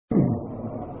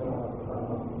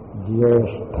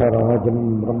ज्येष्ठराजं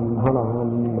ब्रह्मणां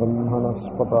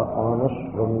ब्रह्मणस्पत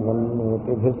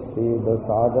आनश्वन्वन्नोतिभिः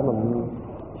सीदसादनं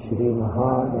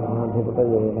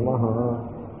श्रीमहागणाधिपतये नमः।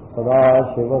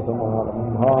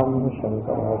 सदाशिवसमारम्भां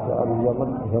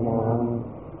शङ्कराचार्यमध्यमान्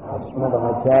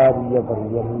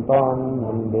अस्मदाचार्यपर्यन्तां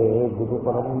वन्दे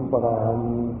गुरुपरम्पराम्।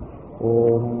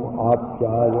 ॐ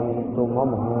आप्यायन्तु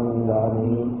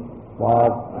ममाङ्गानि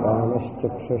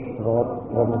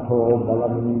वाक्प्राणश्चक्षुश्रोत्रमथो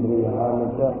बलमिन्द्रियाणि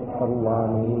च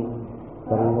सर्वाणि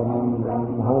सर्वं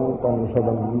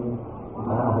ब्रह्मोपनिषदम्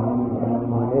अहं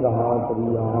ब्रह्म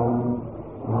निराकुर्याम्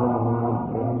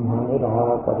ब्रह्म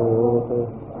निराकरोत्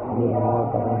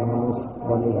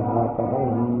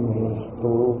निराकरणमस्त्वनिराकरणं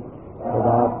मेस्तु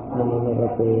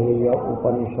तदात्मनिरतेय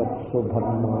उपनिषत्सु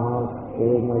धर्मास्ते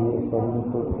मयि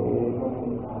सन्तु ते।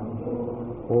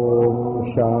 ओम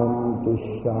शांति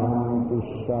शांति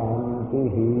शांति।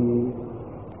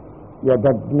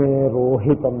 यदग्ने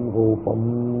रोहितं रूपं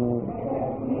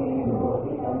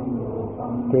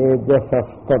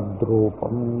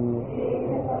तेजसस्तद्रूपं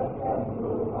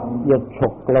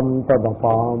यच्छुक्लं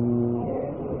तदपां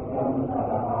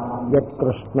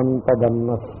यत्कृष्णं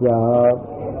तदन्नस्य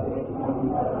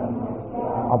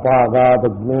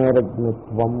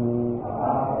अपागादग्नेरग्नित्वं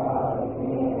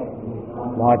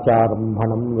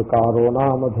वाचारंभणं विकारो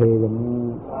नामधेयम्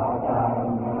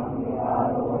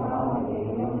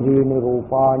त्रीणि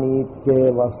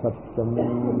रूपाणीत्येव सत्यम्।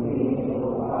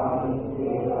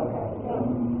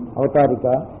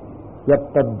 अवतारिका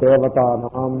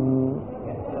यत्तद्देवतानां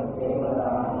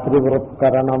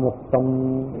त्रिवृत्करणमुक्तं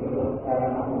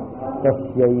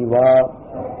तस्यैव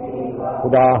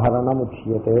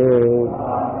उदाहरणमुच्यते।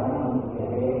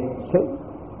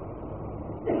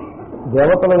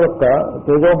 దేవతల యొక్క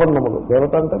తేజోబంధములు,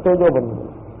 దేవత అంటే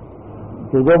తేజోబంధములు,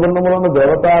 తేజోబంధములను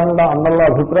దేవత అన్నంలో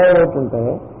అభిప్రాయం ఏంటంటే,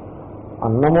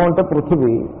 అన్నము అంటే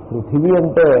పృథివీ, పృథివీ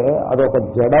అంటే అదొక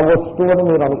జడ వస్తువు అని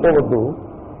మీరు అనుకోవద్దు.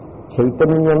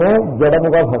 చైతన్యమే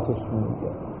జడముగా భాషిస్తుంది.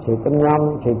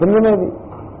 చైతన్యమేది,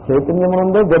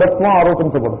 చైతన్యమునందే జడత్వం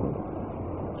ఆరోపించబడుతుంది.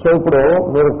 సో ఇప్పుడు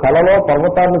మీరు కళలో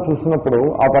పర్వతాన్ని చూసినప్పుడు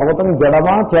ఆ పర్వతం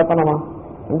జడమా చేతనమా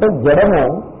అంటే జడము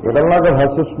జడంలాగా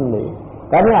భాషిస్తుంది,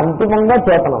 కానీ అంతిమంగా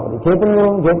చేతనం, అది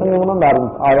చైతన్యమునందు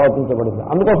ఆరోపించబడింది.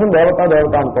 అందుకోసం దేవత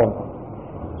అంటూ ఉంటాం.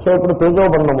 సో ఇప్పుడు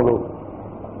తేజోబంధములు,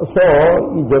 సో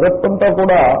ఈ జగత్తంతా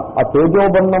కూడా ఆ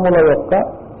తేజోబంధముల యొక్క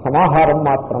సమాహారం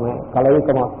మాత్రమే, కలయిక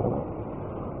మాత్రమే.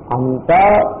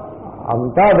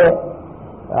 అంతా అదే,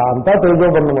 అంతా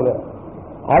తేజోబంధములే.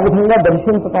 ఆ విధంగా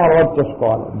దర్శించటం అలవాటు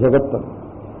చేసుకోవాలి.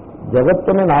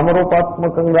 జగత్తుని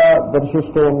నామరూపాత్మకంగా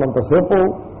దర్శిస్తూ ఉన్నంతసేపు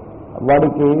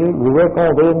వాడికి వివేకం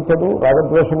ఉదయించదు,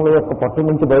 రాగద్వేషముల యొక్క పట్టు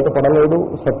నుంచి బయటపడలేడు,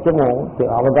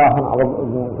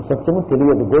 సత్యము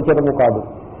తెలియదు, గోచరము కాదు.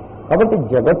 కాబట్టి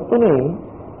జగత్తుని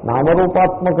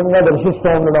నామరూపాత్మకంగా దర్శిస్తూ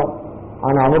ఉండడం, ఆ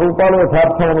నామరూపాలు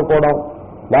యథార్థం అనుకోవడం,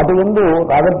 వాటి యందు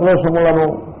రాగద్వేషములను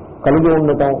కలిగి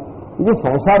ఉండటం, ఇది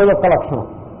సంసారి యొక్క లక్షణం.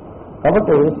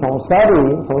 కాబట్టి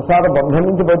సంసార బంధం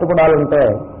నుంచి బయటపడాలంటే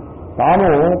తాను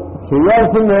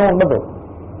చేయాల్సింది ఏమి ఉండదు,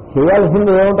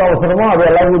 చేయాల్సింది ఏమిటో అవసరమో అది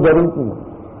ఎలాగో జరుగుతుంది.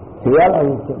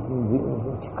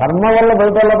 కర్మ వల్ల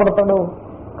బయట ఎలా పడతాడు?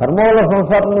 కర్మ వల్ల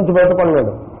సంసారం నుంచి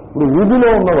బయటపడలేడు. ఇప్పుడు వీధిలో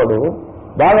ఉన్నవాడు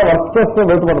బాగా వర్క్ చేస్తే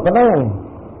బయటపడతానే,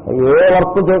 ఏ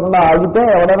వర్క్ చేయకుండా ఆగితే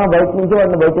ఎవడైనా బయట నుంచి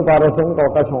వాడిని బయట పారేసేందుకు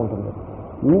అవకాశం ఉంటుంది.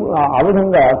 ఆ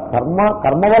విధంగా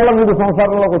కర్మ వల్ల వీడు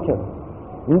సంసారంలోకి వచ్చాడు.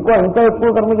 ఇంకా ఎక్కువ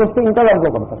కర్మ చేస్తే ఇంకా దాంట్లో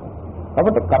పడతాడు.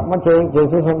 కాబట్టి కర్మ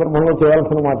చేసే సందర్భంలో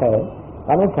చేయాల్సిన మాట,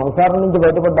 కానీ సంసారం నుంచి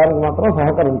బయటపడడానికి మాత్రం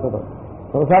సహకరించదు.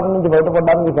 సంసారం నుంచి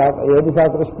బయటపడడానికి ఏది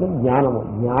సహకరిస్తుంది? జ్ఞానము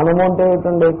అంటే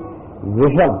ఏంటండి?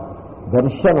 విషం,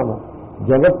 దర్శనము,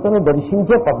 జగత్తుని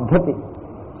దర్శించే పద్ధతి.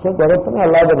 సో జగత్తుని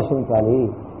ఎలా దర్శించాలి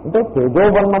అంటే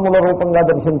తేజోబన్నముల రూపంగా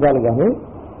దర్శించాలి, కానీ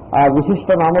ఆ విశిష్ట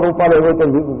నామరూపాలు ఏవైతే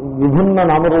విభిన్న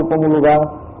నామరూపములుగా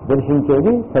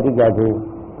దర్శించేది సరికాదు.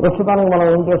 ప్రస్తుతానికి మనం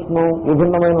ఏం చేస్తున్నాం?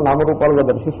 విభిన్నమైన నామరూపాలుగా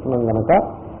దర్శిస్తున్నాం కనుక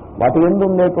వాటి యందు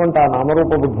ఉండేటువంటి ఆ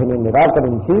నామరూప బుద్ధిని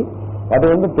నిరాకరించి వాటి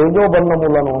యందు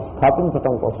తేజోబంధములను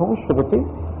స్థాపించటం కోసం శృతి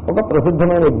ఒక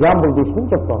ప్రసిద్ధమైన ఎగ్జాంపుల్ తీసుకుని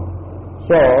చెప్తాం.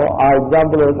 సో ఆ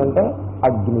ఎగ్జాంపుల్ ఏంటంటే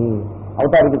అగ్ని.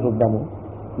 అవతారికి చూద్దాము.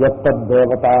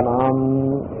 యత్తద్దేవతానాం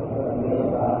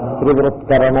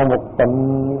త్రివృత్కరణముక్తం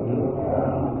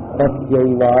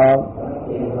తస్యైవ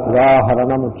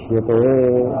ఉదాహరణముచ్యతే.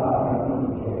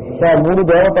 సో ఆ మూడు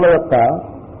దేవతల యొక్క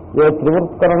ఏ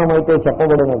త్రివృత్కరణం అయితే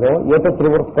చెప్పబడినదో, ఏత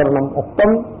త్రివృత్కరణం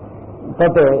ఉక్తం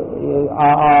తత్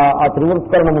ఆ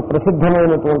త్రివృత్కరణము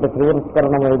ప్రసిద్ధమైనటువంటి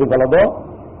త్రివృత్కరణం ఏది గలదో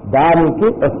దానికి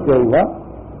తస్యైవ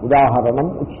ఉదాహరణం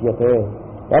ఉచ్యతే.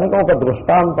 దానికి ఒక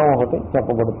దృష్టాంతం ఒకటి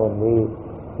చెప్పబడుతోంది.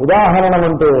 ఉదాహరణం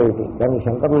అంటే ఏమిటి? దాన్ని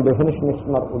శంకరులు డెఫినేషన్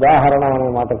ఇస్తున్నారు ఉదాహరణం అనే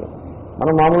మాటకి.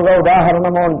 మనం మామూలుగా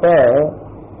ఉదాహరణము అంటే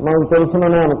మనకు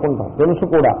తెలుసుననే అనుకుంటాం, తెలుసు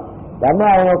కూడా. దాన్ని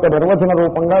ఆయన యొక్క నిర్వచన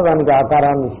రూపంగా దానికి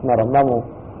ఆకారాన్ని ఇస్తున్నారు. అందాము,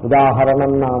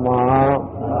 ఉదాహరణం నామా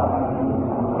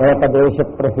ఏకదేశ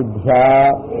ప్రసిద్ధ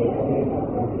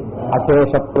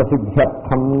అశేష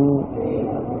ప్రసిద్ధ్యర్థం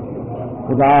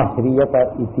ఉదాహ్రియత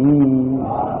ఇది.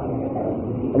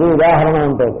 అది ఉదాహరణ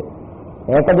ఉంటుంది.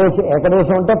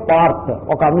 ఏకదేశం అంటే పార్ట్,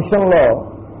 ఒక అంశంలో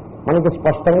మనకి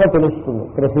స్పష్టంగా తెలుస్తుంది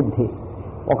ప్రసిద్ధి.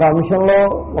 ఒక అంశంలో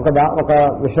ఒక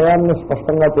విషయాన్ని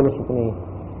స్పష్టంగా తెలుసుకుని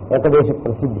ఏకదేశ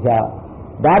ప్రసిద్ధ,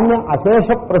 దాన్ని అశేష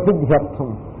ప్రసిద్ధ్యర్థం,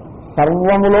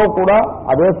 సర్వములో కూడా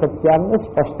అదే సత్యాన్ని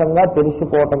స్పష్టంగా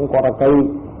తెలుసుకోవటం కొరకై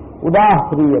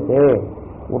ఉదాహ్రియతే,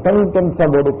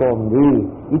 ఉటంకించబడుతోంది.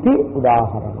 ఇది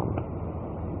ఉదాహరణం.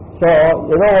 సో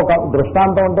ఏదో ఒక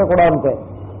దృష్టాంతం అంటే కూడా అంతే.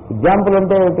 ఎగ్జాంపుల్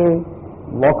అంటే ఏంటి,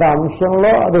 ఒక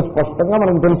అంశంలో అది స్పష్టంగా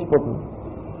మనకు తెలిసిపోతుంది,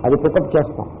 అది పికప్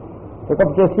చేస్తాం.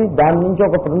 పికప్ చేసి దాని నుంచి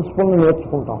ఒక ప్రిన్సిపల్ని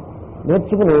నేర్చుకుంటాం.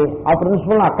 నేర్చుకుని ఆ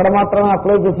ప్రిన్సిపల్ని అక్కడ మాత్రమే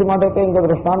అప్లై చేసి మాట అయితే ఇంకా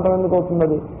దృష్టాంతం ఎందుకు అవుతుంది?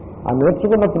 అది ఆ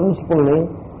నేర్చుకున్న ప్రిన్సిపల్ని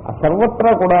ఆ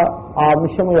సర్వత్రా కూడా ఆ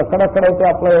అంశం ఎక్కడెక్కడైతే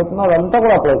అప్లై అవుతుందో అదంతా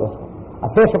కూడా అప్లై చేస్తాం.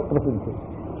 అశేష ప్రసిద్ధి.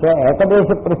 సో ఏకదేశ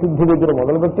ప్రసిద్ధి దగ్గర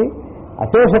మొదలుపెట్టి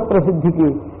అశేష ప్రసిద్ధికి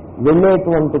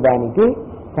వెళ్ళేటువంటి దానికి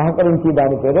సహకరించి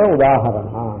దాని పేరే ఉదాహరణ.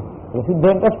 ప్రసిద్ధి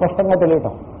అంటే స్పష్టంగా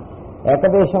తెలియటం.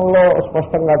 ఏకదేశంలో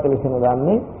స్పష్టంగా తెలిసిన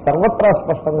దాన్ని సర్వత్రా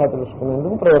స్పష్టంగా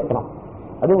తెలుసుకునేందుకు ప్రయత్నం,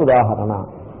 అది ఉదాహరణ.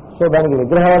 సో దానికి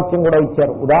విగ్రహవాక్యం కూడా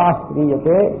ఇచ్చారు,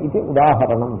 ఉదాహ్రియతే ఇది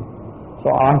ఉదాహరణం. సో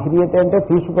ఆహ్రియతే అంటే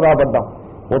తీసుకురాబడ్డాం,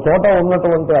 ఓ చోట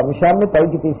ఉన్నటువంటి అంశాన్ని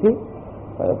పైకి తీసి,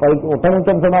 పైకి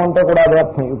ఉటంకించడం అంటే కూడా అదే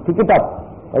అర్థం. పికిటప్,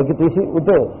 పైకి తీసి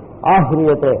ఉతే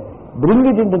ఆహ్రియతే, bring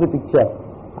it in to the picture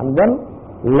and then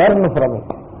learn from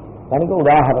it. దానికి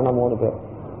ఉదాహరణము అని పేరు.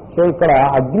 సో ఇక్కడ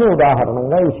అగ్ని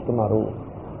ఉదాహరణంగా ఇస్తున్నారు.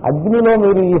 అగ్నిలో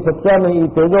మీరు ఈ సత్యాన్ని, ఈ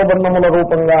తేజోబన్నముల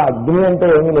రూపంగా, అగ్ని అంటే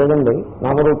ఏమీ లేదండి,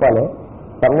 నామరూపాలే,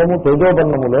 సర్వము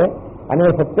తేజోబన్నములే అనే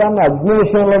సత్యాన్ని అగ్ని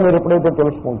విషయంలో మీరు ఎప్పుడైతే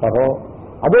తెలుసుకుంటారో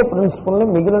అదే ప్రిన్సిపల్ని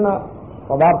మిగిలిన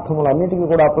పదార్థములన్నిటికీ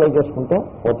కూడా అప్లై చేసుకుంటూ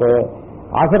పోతే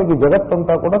ఆఖరికి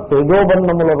జగత్తంతా కూడా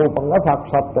తేజోబన్నముల రూపంగా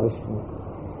సాక్షాత్కరిస్తుంది.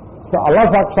 సో అలా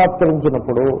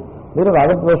సాక్షాత్కరించినప్పుడు మీరు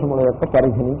రాగద్వేషముల యొక్క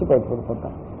పరిధి నుంచి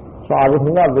బయటపడిపోతారు. సో ఆ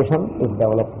విధంగా విషన్ ఈజ్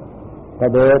డెవలప్.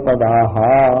 తదే తదాహ,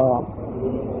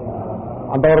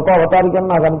 అంతవరకు అవతారికని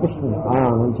నాకు అనిపిస్తుంది,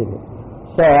 మంచిది.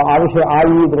 సో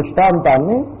ఈ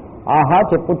దృష్టాంతాన్ని ఆహా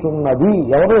చెప్పుచున్నది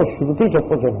ఎవరు? శృతి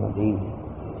చెప్పుచున్నది.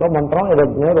 సో మంత్రం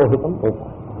యదగ్నే రోహితం రూపం.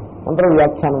 మంత్ర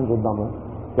వ్యాఖ్యానం చూద్దాము.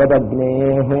 యదగ్నే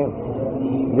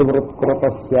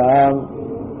వివృత్కృతస్య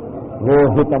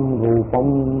రోహితం రూపం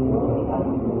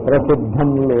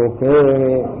ప్రసిద్ధం లోకే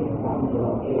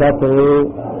తత్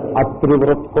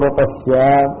అత్రివృత్కృతస్య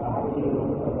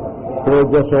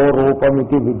తేజసో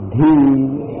రూపమితి విద్ధి.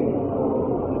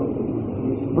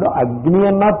 ఇప్పుడు అగ్ని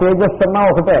అన్నా తేజస్సు అన్నా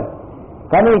ఒకటే,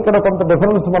 కానీ ఇక్కడ కొంత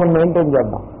డిఫరెన్స్ మనం మెయింటైన్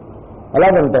చేద్దాం.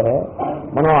 ఎలాగంటే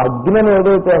మనం అగ్నిని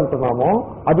ఏదైతే అంటున్నామో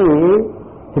అది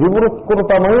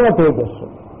త్రివృత్కృతమైన తేజస్సు.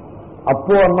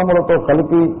 అప్పు అన్నములతో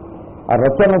కలిపి ఆ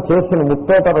రచన చేసిన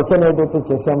ముత్తేట రచన ఏదైతే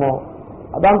చేశామో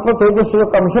దాంట్లో తేజస్సు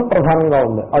యొక్క అంశం ప్రధానంగా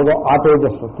ఉంది. అదో ఆ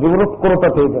తేజస్సు త్రివృత్కృత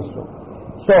తేజస్సు.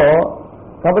 సో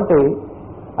కాబట్టి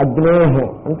అగ్నేహ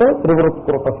అంటే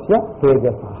త్రివృత్కృతస్య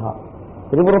తేజస,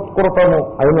 త్రివృత్కృతము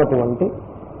అయినటువంటి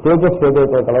తేజస్సు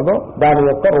ఏదైతే కలదో దాని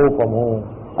యొక్క రూపము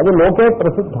అది లోకే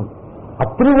ప్రసిద్ధం.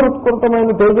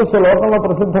 అత్రివృత్కృతమైన తేజస్సు లోకంలో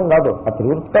ప్రసిద్ధం కాదు. ఆ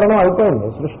త్రివృత్కరణం అయిపోయింది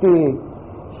సృష్టి.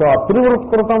 సో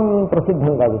అత్రివృత్కృతం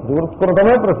ప్రసిద్ధం కాదు,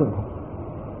 త్రివృత్కృతమే ప్రసిద్ధం.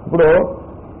 ఇప్పుడు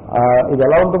ఇది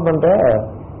ఎలా ఉంటుందంటే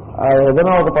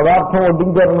ఏదైనా ఒక పదార్థం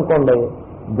వడ్డించారనుకోండి,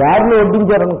 గారెలు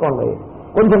వడ్డించారనుకోండి,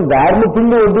 కొంచెం గారెలు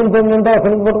పిండి వడ్డించండి అంటే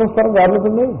ఎక్కడి నుంచి పట్టుకొస్తారు గారెలు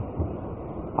పిండి?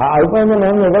 అయిపోయింది,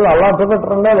 నేను ఏదో అలా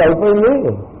పెట్టండి, అది అయిపోయింది.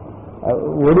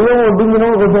 ఒడియం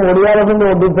వడ్డించడం కొంచెం ఒడియాల పిండి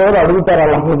వడ్డించేవారు అడుగుతారు,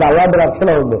 అలాంటి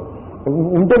రక్షణ ఉంది.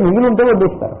 ఉంటే మిగిలి ఉంటే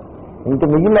వడ్డిస్తారు, ఇంక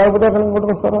మిగిలి లేకపోతే ఎక్కడి నుంచి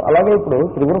పట్టుకొస్తారు? అలాగే ఇప్పుడు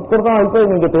త్రివృత్కృతం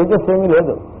అయిపోయింది, ఇంక తేజస్సు ఏమీ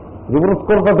లేదు,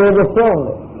 త్రివృత్కృత తేజస్సే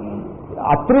ఉంది,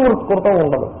 అత్రివృత్కృతం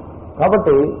ఉండదు.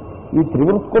 కాబట్టి ఈ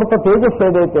త్రివృత్కృత తేజస్సు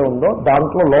ఏదైతే ఉందో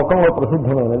దాంట్లో లోకంలో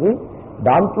ప్రసిద్ధమైనది,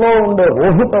 దాంట్లో ఉండే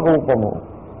రోహిత రూపము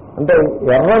అంటే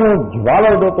ఎర్రని జ్వాల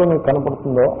ఏదైతే మీకు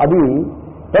కనపడుతుందో అది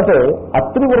అయితే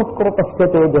అత్రివృత్కృతస్య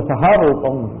తేజస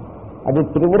రూపం, అది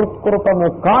త్రివృత్కృతము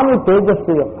కాని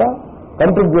తేజస్సు యొక్క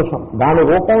కంట్రిబ్యూషన్, దాని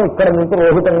రూపం ఇక్కడ మీకు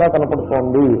రోహితంగా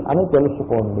కనపడుతోంది అని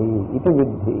తెలుసుకోండి. ఇది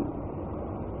విద్ధి.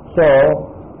 సో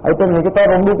అయితే మిగతా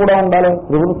రెండు కూడా ఉండాలి.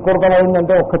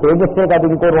 త్రివృత్కృతమైందంటే ఒక్క తేజస్సే కాదు,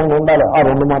 ఇంకో రెండు ఉండాలి. ఆ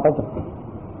రెండు మాట చెప్తాం.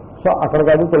 సో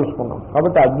అక్కడికి అది తెలుసుకున్నాం.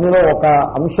 కాబట్టి అగ్నిలో ఒక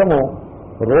అంశము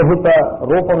రోహిత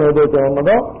రూపం ఏదైతే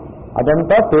ఉన్నదో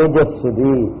అదంతా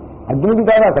తేజస్సుది, అగ్నిది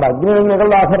కాదు. అక్కడ అగ్ని ఏం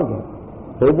మిగలదు, ఆఖరికి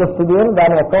తేజస్సుది అని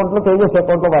దాని అకౌంట్లో తేజస్సు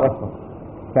అకౌంట్లో వరస్తాం.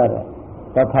 సరే,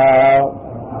 తథా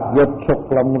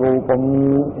యచ్చుక్లం రూపం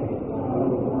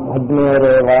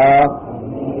అగ్నేరేవ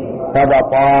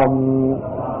తదపాం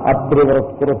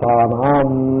అత్రివృత్కృతానాం.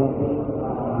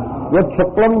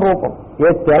 యచ్చుక్లం రూపం, ఏ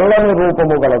తెల్లని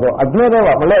రూపము గలదో, అగ్నేరేవ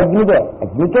మళ్ళీ అగ్నిదే,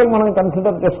 అగ్నికే మనం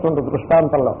కన్సిడర్ చేసుకుంటాం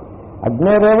దృష్టాంతంలో.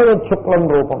 అగ్నేరేవ యచ్చుక్లం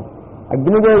రూపం,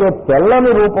 అగ్నిదే ఏ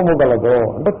తెల్లని రూపము గలదో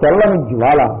అంటే తెల్లని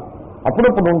జ్వాల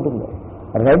అప్పుడప్పుడు ఉంటుంది.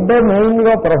 రెడ్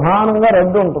మెయిన్గా ప్రధానంగా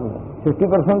రెడ్ ఉంటుంది.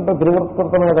 50%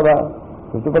 త్రివృత్కృతమే కదా,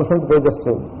 50%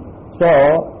 తేజస్సు. సో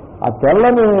ఆ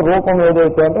తెల్లని రూపం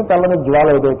ఏదైతే అంటే తెల్లని జ్వాల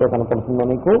ఏదైతే కనపడుతుందో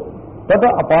నీకు, తద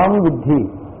అపాం విద్ధి,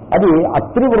 అది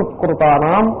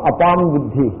అత్రివృత్కృతానాం అపాం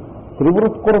విద్ధి,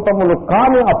 త్రివృత్కృతములు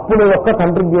కాని అప్పుడు యొక్క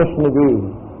కంట్రిబ్యూషన్ ఇది,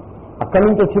 అక్కడి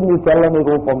నుంచి వచ్చింది తెల్లని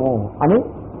రూపము అని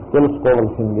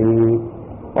తెలుసుకోవాల్సింది.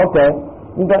 ఓకే,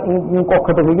 ఇంకా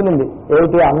ఇంకొకటి మిగిలింది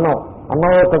ఏమిటి? అన్నం.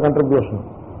 అన్నం యొక్క కంట్రిబ్యూషన్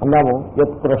అన్నాము.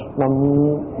 యత్ కృష్ణం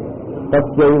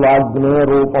తస్యైవాగ్నే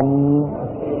రూపం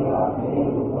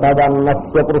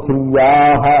తదన్నస్య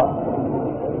పృథివ్యాః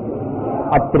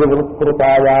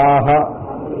అత్రివృత్కృతాయాః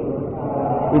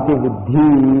ఇది విద్ధి.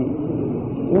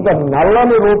 ఇంకా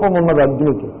నల్లని రూపం ఉన్నది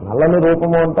అగ్నికి. నల్లని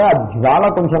రూపము అంటే ఆ జ్వాల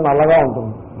కొంచెం నల్లగా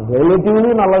ఉంటుంది,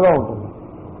 రిలేటివ్లీ నల్లగా ఉంటుంది,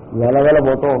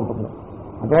 వెలవెలబోతూ ఉంటుంది.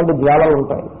 అటువంటి జ్వాలలు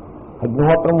ఉంటాయి.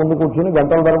 అగ్నిహోత్రం ముందు కూర్చుని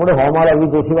గంటల తరబడి హోమాలు అవి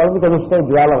చేసే వాళ్ళకి తెలుస్తాయి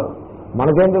జ్వాలలు.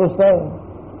 మనకేం తెలుస్తాయి?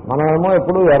 మనమేమో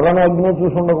ఎప్పుడు ఎర్రని అగ్ని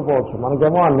చూసి ఉండకపోవచ్చు,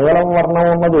 మనకేమో ఆ నీలం వర్ణం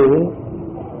ఉన్నది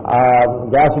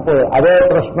గ్యాస్ పోయి అదే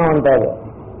కృష్ణం అంటే. అదే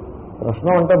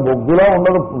కృష్ణం అంటే బొగ్గులా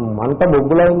ఉండదు, మంట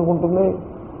బొగ్గులా ఎందుకుంటుంది?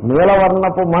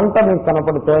 నీలవర్ణపు మంట మీకు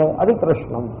కనపడితే అది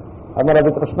కృష్ణం. మరి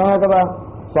అది కృష్ణమే కదా.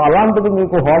 సో అలాంటిది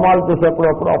మీకు హోమాలు చేసేప్పుడు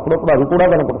అప్పుడప్పుడు అది కూడా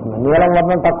కనపడుతుంది. నీలం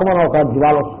వర్ణం తక్కువ ఒక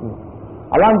జ్వాల వస్తుంది.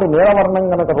 అలాంటి నీలవర్ణం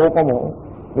కనుక రూపము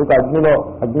మీకు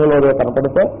అగ్నిలోనే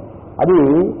కనపడితే అది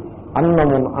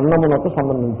అన్నమునకు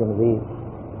సంబంధించినది.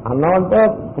 అన్నం అంటే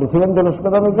పృథివీ అని తెలుసు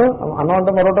కదా మీకు. అన్నం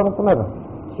అంటే మరొకటి అనుకున్నారు.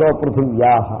 సో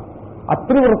పృథివ్యాహ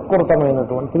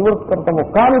అత్రివృత్కృతమైనటువంటి త్రివృత్కృతము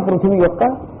కాని పృథివీ యొక్క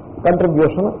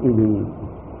కంట్రిబ్యూషన్ ఇది.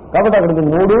 కాబట్టి అక్కడికి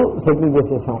 3 సెటిల్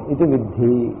చేసేసాం. ఇది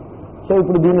విద్ధి. సో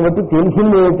ఇప్పుడు దీన్ని బట్టి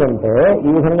తెలిసింది ఏంటంటే, ఈ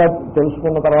విధంగా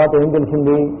తెలుసుకున్న తర్వాత ఏం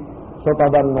తెలిసింది? సో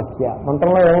తదన్నస్య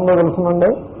మంత్రంలో ఏముందో తెలుసునండి,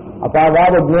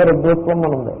 అపాగాద్ అగ్నిరగ్నిత్వం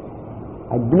అనుంది.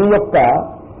 అగ్ని యొక్క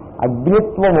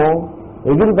అగ్నిత్వము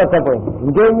ఎగిరి తక్కపోయింది.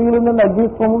 ఇంకేం మిగిలిందండి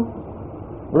అగ్నిత్వము?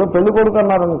 ఇప్పుడు పెళ్లి కొడుకు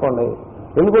అన్నారనుకోండి,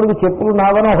 పెళ్లి కొడుకు చెప్పులు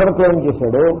నాదని ఒకడు క్లెయిమ్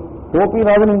చేశాడు, టోపీ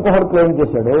నాదని ఇంకొకటి క్లెయిమ్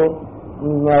చేశాడు,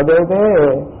 అదైతే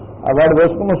వాడు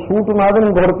వేసుకున్న సూటు నాదని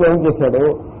ఇంకొకటి క్లెయిమ్ చేశాడు.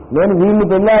 నేను వీళ్ళని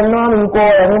పెళ్ళాడినా ఇంకో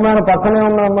యజమాని పక్కనే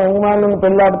ఉన్న యజమాని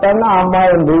పెళ్ళాడతానని ఆ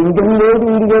అమ్మాయి ఉంది. ఇంకేం లేదు,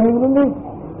 వీడికి ఏం మిగిలింది?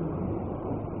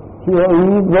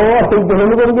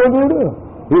 పెళ్లి కొడుకేది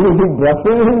వీడు డ్రెస్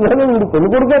కానీ వీడు పెళ్లి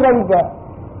కొడుకే కనుక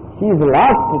హీఈ్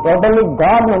లాస్ట్ టోటల్లీ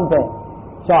గాడ్ అంతే.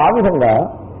 సో ఆ విధంగా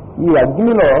ఈ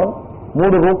అగ్నిలో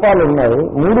 3 రూపాలు ఉన్నాయి.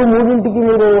 3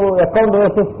 మీరు అకౌంట్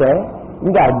వేసేస్తే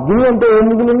ఇంకా అగ్ని అంటే ఏం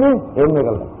మిగిలింది? ఏం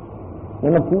మిగలదు.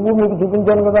 నిన్న పువ్వు మీకు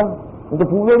చూపించాను కదా, ఇంకా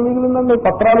పువ్వు ఏం మిగిలిందండి?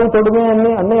 పత్రాలు తొడిమే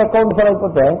అన్ని అకౌంట్స్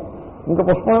అయిపోతే ఇంకా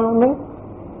పుష్పమే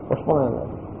పుష్పమే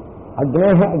లేదు.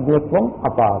 అగ్నేహ అగ్నిత్వం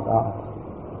అపాగా.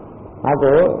 నాకు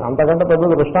అంతకంటే పెద్ద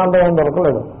దృష్టాంతం ఏం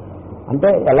దొరకలేదు.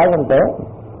 అంటే ఎలాగంటే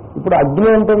ఇప్పుడు అగ్ని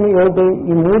అంటే ఏమిటి?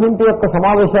 ఈ 3 యొక్క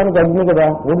సమావేశానికి అగ్ని కదా,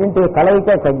 3 కలయిక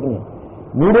అగ్ని.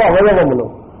 3 అవయవములు.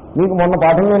 మీకు మొన్న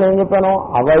పాఠం నేను ఏం చెప్పాను?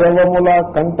 అవయవముల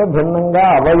కంటే భిన్నంగా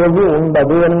అవయవి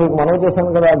ఉండదు అని మీకు మనవి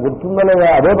చేశాను కదా, గుర్తుందో లేదా?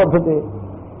 అదే పద్ధతి.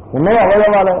 ఉన్నవి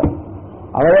అవయవాలే.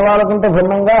 అవయవాల కంటే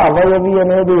భిన్నంగా అవయవి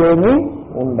అనేది ఏమీ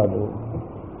ఉండదు.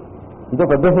 ఇది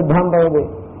పెద్ద సిద్ధాంతం. ఇది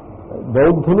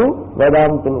బౌద్ధులు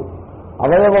వేదాంతులు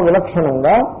అవయవ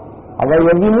విలక్షణంగా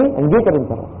అవయవిని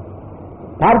అంగీకరించరు.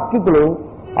 తార్కికులు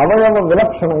అవయవ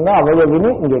విలక్షణంగా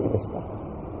అవయవిని అంగీకరిస్తారు.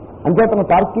 అంచేతన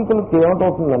తార్కికులకి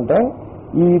ఏమిటవుతుందంటే,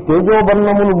 ఈ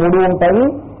తేజోబర్ణములు 3 ఉంటాయి,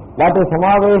 వాటి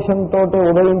సమావేశంతో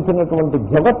ఉదయించినటువంటి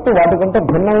జగత్తు వాటికంటే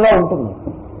భిన్నంగా ఉంటుంది.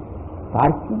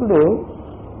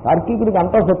 తార్కికుడికి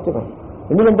అంతా సత్యమే.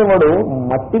 ఎందుకంటే వాడు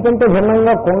మట్టి కంటే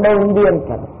భిన్నంగా కొండ ఉంది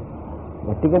అంటాడు.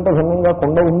 మట్టి కంటే భిన్నంగా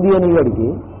కొండ ఉంది అని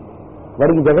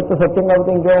వాడికి జగత్తు సత్యం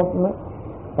కాబట్టి ఇంకేమవుతుంది?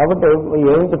 కాబట్టి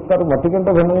ఏమి చెప్తారు? మట్టి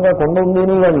కంటే భిన్నంగా కొండ ఉంది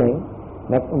అని వాడిని,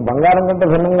 బంగారం కంటే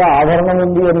భిన్నంగా ఆభరణం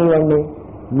ఉంది అని వాడిని,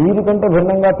 నీరు కంటే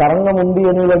భిన్నంగా తరంగం ఉంది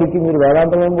అని వాడికి మీరు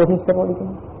వేదాంతం ఏం బోధిస్తారు? వాడికి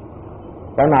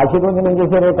వాడిని ఆశీర్వచనం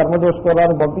చేశారే కర్మ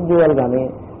చేసుకోవాలని పంపించేయాలి, కానీ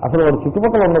అసలు వాడు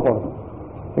చుట్టుపక్కల ఉండకూడదు.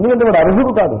 ఎందుకంటే వాడు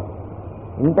అర్హుడు కాదు,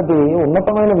 ఇంతటి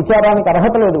ఉన్నతమైన విచారానికి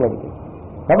అర్హత లేదు వాడికి.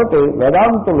 కాబట్టి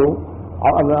వేదాంతులు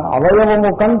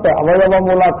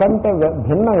అవయవముల కంటే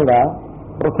భిన్నంగా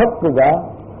పృథక్కుగా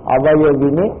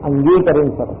అవయవిని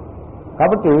అంగీకరించరు.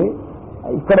 కాబట్టి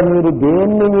ఇక్కడ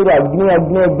దేన్ని మీరు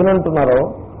అగ్ని అంటున్నారో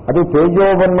అది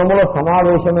తేజోబర్ణముల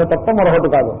సమావేశమే తప్ప మరొకటి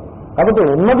కాదు. కాబట్టి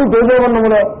ఉన్నది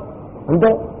తేజోవర్ణములే అంటే.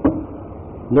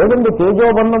 లేదండి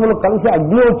తేజోవర్ణములు కలిసి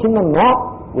అగ్ని వచ్చిందన్నో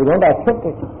వీ డోంట్ యాక్సెప్ట్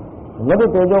ఇట్. ఉన్నది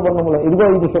తేజోవర్ణములే. ఇదిగో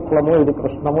ఇది శుక్లము, ఇది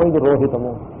కృష్ణము, ఇది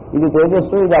రోహితము, ఇది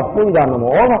తేజస్సు, ఇది అప్పు, ఇది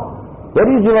అన్నము.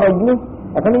 వెరీ ఈజ్ యువర్ అగ్ని?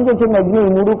 ఎక్కడి నుంచి వచ్చింది అగ్ని?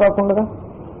 ఈ మూడు కాకుండా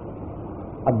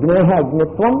అగ్నేహ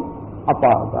అగ్నిత్వం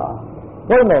అపాద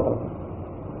పోయింది అవతలకి.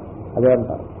 అదే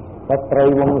అంటారు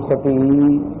తత్రైవం సతీ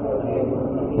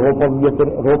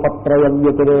రూపత్రయ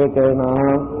వ్యతిరేకేణ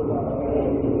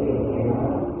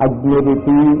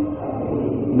అగ్నిరితి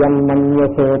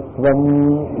యన్మన్యసేత్వం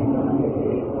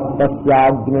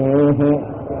తస్యాగ్నేః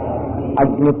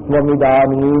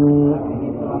అగ్నిత్వమిదానీం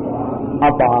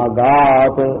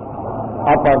అపాగాత్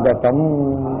అపగతం.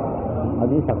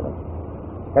 అది సంగతి.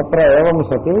 తత్ర ఏవం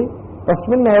సతి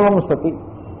తస్మిన్ ఏవం సతి.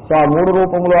 సో ఆ మూడు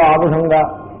రూపములు ఆ విధంగా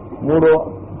మూడు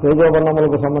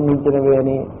తేజోవర్ణములకు సంబంధించినవి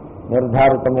అని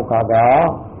నిర్ధారితము కాగా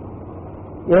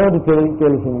ఏమిటి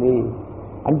తెలిసింది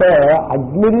అంటే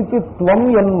అగ్నిరితి త్వం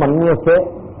యన్మన్యసే.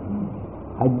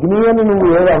 అగ్ని అని నువ్వు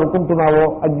ఏది అనుకుంటున్నావో,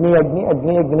 అగ్ని అగ్ని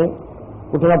అగ్ని అగ్ని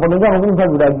పుట్టినప్పటి నుంచి అనుకుంటున్నావు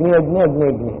ఇప్పుడు అగ్ని అగ్ని అగ్ని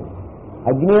అగ్ని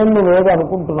అగ్ని అని నువ్వు ఏది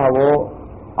అనుకుంటున్నావో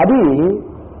అది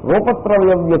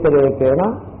రూపత్రవ్య వ్యతిరేకేణ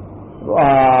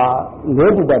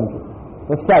లేదు దానికి.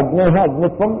 తస్య అగ్నేహ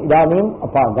అగ్నిత్వం ఇదానీం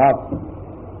అపాగాత్.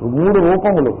 మూడు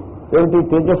రూపములు ఏమిటి?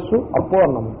 తేజస్సు, అప్పు,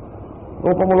 అన్నము.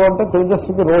 రూపములు అంటే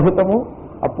తేజస్సుకి రోహితము,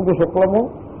 అప్పుకి శుక్లము,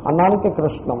 అన్నానికి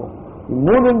కృష్ణము. ఈ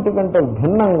మూడింటికంటే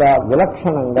భిన్నంగా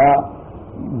విలక్షణంగా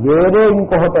వేరే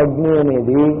ఇంకొకటి అగ్ని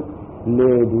అనేది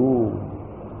లేదు.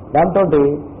 దాంతో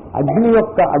అగ్ని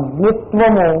యొక్క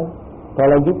అగ్నిత్వము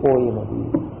తొలగిపోయినది.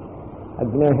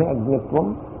 అగ్నేహ అగ్నిత్వం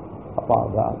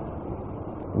అపాగా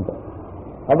అంటే.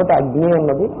 కాబట్టి అగ్ని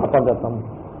అన్నది అపగతం,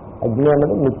 అగ్ని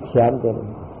అన్నది మిథ్యా అని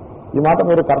తెలియదు. ఈ మాట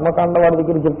మీరు కర్మకాండ వాడి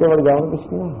దగ్గర చెప్తే వాడికి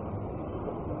ఏమనిపిస్తుంది?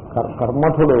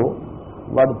 కర్మఠుడు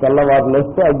వాడు తెల్లవారు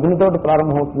లేస్తే అగ్నితోటి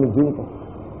ప్రారంభమవుతుంది జీవితం.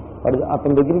 వాడి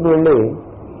అతని దగ్గరికి వెళ్ళి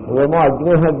ఏమో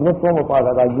అగ్నేహ అగ్నిత్వం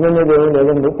అపాగా, అగ్ని అనేది ఏమీ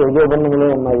లేదండి తేజోబంధములే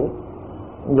ఉన్నాయి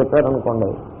అని చెప్పారనుకోండి,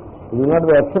 ఇది నాట్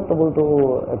బి యాక్సెప్టబుల్ టు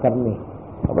కర్మి.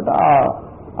 కాబట్టి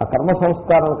ఆ కర్మ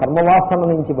సంస్కారం కర్మవాసన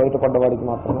నుంచి బయటపడ్డవాడికి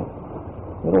మాత్రమే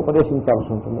మీరు ఉపదేశించాల్సి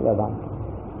ఉంటుంది వేదాంతం.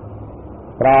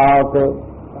 ప్రాక్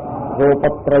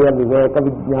రూపత్రయ వివేక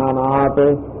విజ్ఞానాత్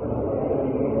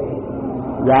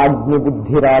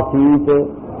యాజ్ఞబుద్ధిరాసీత్.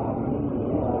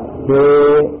 ఏ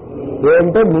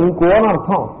అంటే మీకు అని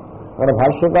అర్థం. అక్కడ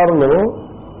భాష్యకారులు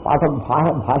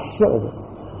భాష్యం ఇది.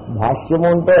 భాష్యము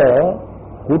అంటే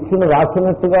కూర్చుని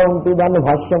రాసినట్టుగా ఉంటే దాన్ని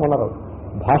భాష్యం అనరు.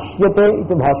 భాష్యతే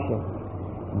ఇది భాష్యం.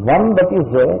 One that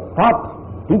is thought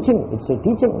teaching. It's a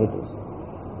teaching. It is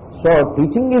so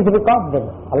teaching is recorded.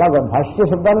 అలాగే భాష్య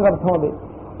శబ్దానికి అర్థం అది.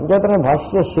 అంచేతనే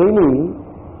భాష్య శైలి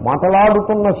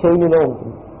మాట్లాడుతున్న శైలిలో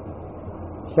ఉంటుంది.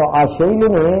 సో ఆ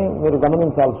శైలిని మీరు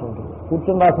గమనించాల్సి ఉంటుంది.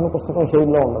 కూర్చుని రాసిన పుస్తకం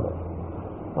శైలిలో ఉండదు.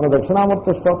 మన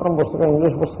దక్షిణామూర్తి స్తోత్రం పుస్తకం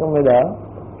ఇంగ్లీష్ పుస్తకం మీద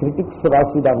క్రిటిక్స్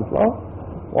రాసి దాంట్లో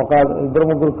ఒక ఇద్దరు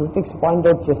ముగ్గురు క్రిటిక్స్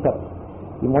పాయింట్అవుట్ చేశారు.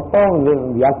 ఈ మొత్తం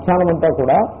వ్యాఖ్యానం అంతా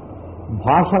కూడా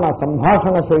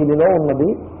సంభాషణ శైలిలో ఉన్నది.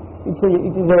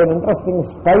 It is N interesting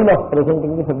style of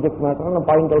presenting the subject matter అని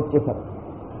పాయింట్అవుట్ చేశారు.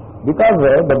 Because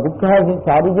the book has its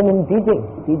origin in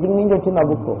teaching నుంచి వచ్చింది ఆ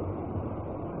బుక్.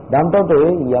 దాంతో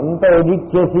ఎంత ఎడిట్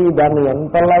చేసి దాన్ని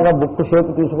ఎంతలాగా బుక్ షేప్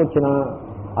తీసుకొచ్చినా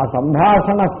ఆ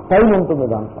సంభాషణ స్టైల్ ఉంటుంది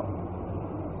దాంట్లో.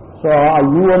 సో ఆ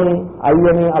యు అని ఐ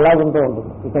అని అలాగుంటూ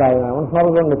ఉంటుంది. ఇక్కడ ఆయన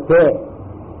ఏమంటున్నారు తే.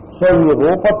 సో ఈ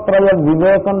రూపత్రయ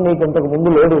వివేకం నీకు ఇంతకు ముందు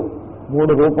లేదు.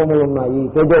 మూడు రూపములు ఉన్నాయి,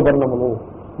 తేజోబర్ణములు.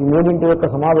 ఈ మూడింటి యొక్క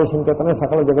సమావేశం చేతనే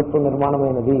సకల జగత్తు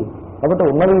నిర్మాణమైనది. కాబట్టి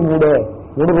ఉన్నవి మూడే,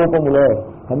 మూడు రూపములే.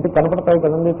 కంటికి కనపడతాయి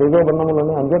కదండి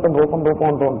తేజోబర్ణములని, అంచేత రూపం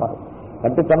అంటూ ఉంటారు.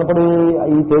 కంటికి కనపడి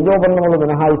ఈ తేజోబర్ణములు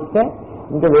మినహాయిస్తే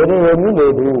ఇంకా వేరే ఏమీ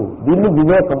లేదు. దీన్ని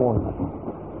వివేకము అంటారు.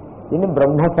 దీన్ని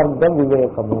బ్రహ్మసర్గ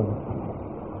వివేకము.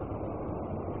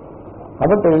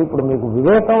 కాబట్టి ఇప్పుడు మీకు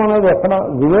వివేకం అనేది ఎక్కడ?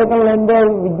 వివేకం లేదే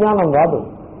విజ్ఞానం రాదు.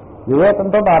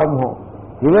 వివేకంతో ఆరంభం.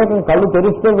 వివేకం కళ్ళు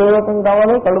తెరిస్తే వివేకం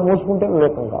కావాలి, కళ్ళు మూసుకుంటే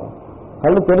వివేకం కావాలి.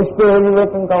 కళ్ళు తెరిస్తే ఏ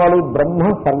వివేకం కావాలి? బ్రహ్మ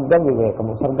సర్గ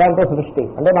వివేకము. సర్గ అంటే సృష్టి,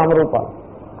 అంటే నామరూపాలు.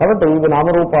 కాబట్టి ఇవి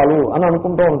నామరూపాలు అని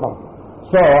అనుకుంటూ ఉంటాం.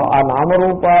 సో ఆ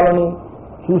నామరూపాలని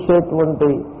చూసేటువంటి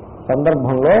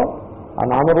సందర్భంలో ఆ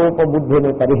నామరూప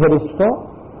బుద్ధిని పరిహరిస్తూ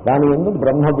దాని యందు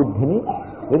బ్రహ్మబుద్ధిని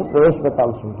మీరు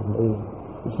ప్రవేశపెట్టాల్సి ఉంటుంది.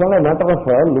 It's only matter of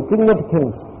looking at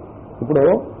things. ఇప్పుడు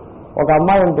ఒక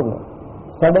అమ్మాయి ఉంటుంది,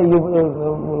 sudden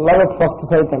love at first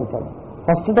sight అంటాడు.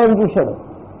 ఫస్ట్ టైం చూశాడు.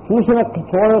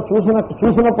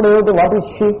 చూసినప్పుడు ఏమిటి? What is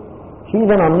she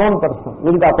is an unknown person.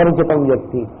 వీడికి అపరిచితం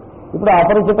వ్యక్తి. ఇప్పుడు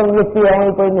అపరిచితం వ్యక్తి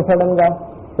ఏమైపోయింది? సడన్ గా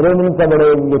ప్రేమించబడే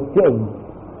వ్యక్తి అయింది.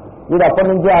 వీడు అప్పటి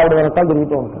నుంచి ఆవిడ వెనకాల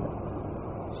తిరుగుతూ ఉంటాడు.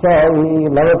 సో ఈ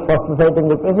లవ్ ఎట్ ఫస్ట్ సైట్ అని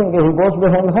చెప్పేసి ఇంకా he goes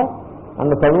behind her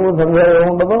and చదువు సంధ్య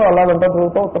ఏముండదో అలాగంటే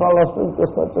చదువుతూ ఉత్తరాలు వస్తూ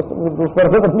వచ్చేస్తూ మీరు చూస్తారు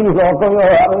కదా మీకు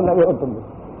ఇలాగే ఉంటుంది.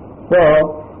 సో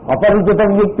అపరిచిత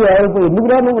వ్యక్తి అయిపోయి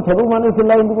ఎందుకురా నువ్వు చదువు మానేసి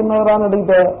ఇలా ఎందుకున్నావురా అని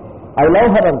అడిగితే ఐ లవ్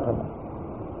హర్ అంటాడు.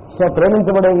 సో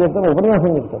ప్రేమించబడే వ్యక్తిని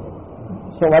ఉపన్యాసం చెప్తాడు.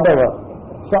 So what ever.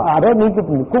 సో అరే నీకు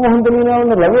ముక్కు మొహం తెలియనే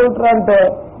ఉంది లవ్ అవుతారా అంటే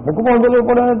ముక్కు మొహం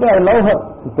తెలియకపోవడం అంటే ఐ లవ్ హర్.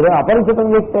 ఇప్పుడు అపరిచిత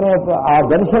వ్యక్తి అనే ఆ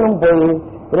దర్శనం పోయి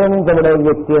ప్రేమించబడే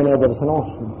వ్యక్తి అనే దర్శనం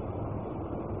వస్తుంది.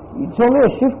 It's only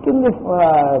shift in the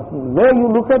way you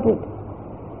look at it.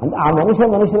 అంటే ఆ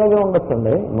మనిషిలాగే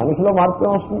ఉండొచ్చండి, మనిషిలో మార్పు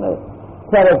వస్తుంది.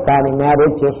 సరే కానీ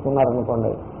మ్యారేజ్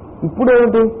చేసుకున్నారనుకోండి, ఇప్పుడు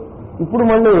ఏమిటి, ఇప్పుడు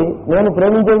మళ్ళీ నేను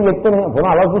ప్రేమించే వ్యక్తిని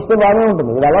అలా చూస్తే బాగానే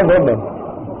ఉంటుంది, ఇది అలా చూడండి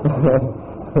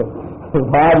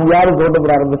భార్యాలు చూడటం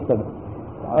ప్రారంభిస్తాడు.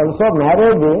 So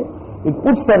marriage it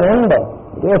puts an end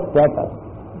A status,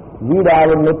 వీడు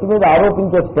ఆవిడ నెత్తి మీద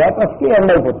ఆరోపించే స్టేటస్కి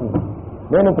ఎండ్ అయిపోతుంది.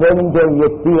 నేను ప్రేమించే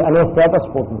వ్యక్తి అనే స్టేటస్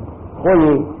పోతుంది,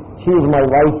 పోయి షీ ఈజ్ మై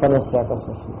వైఫ్ అనే స్టేటస్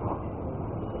వస్తుంది.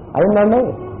 అయిందండి.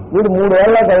 వీడు 3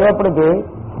 ఏళ్ళకి అయ్యేప్పటికీ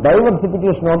డైవర్స్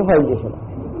పిటిషన్ ఒకటి ఫైల్ చేశాడు.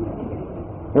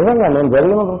 నిజంగా నేను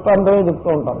జరిగిన వృత్తాంతమే చెప్తూ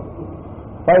ఉంటాను.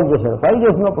 ఫైల్ చేశాడు. ఫైల్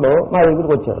చేసినప్పుడు నా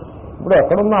దగ్గరికి వచ్చాడు. ఇప్పుడు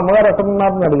ఎక్కడున్నా అమ్మగారు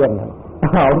ఎక్కడున్నారని అడిగాను నేను.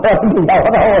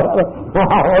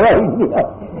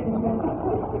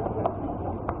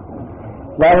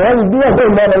 దానివల్ల ఇంటికి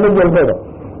ఉండాలి అల్లు చెప్పాడు.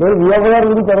 నేను మీ అమ్మగారి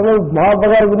గురించి అడగలేదు, మా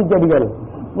అమ్మగారి గురించి అడిగాను.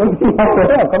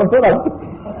 అక్కడ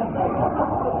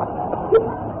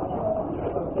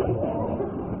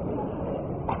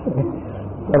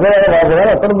అదే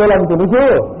ఎక్కడుందో నాకు తెలుసు,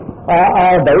 ఆ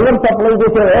divorce apply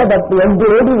చేసేవా that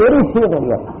very very scene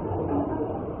అడిగారు.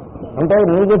 అంటే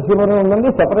న్యూజెర్సీలోనే ఉందండి,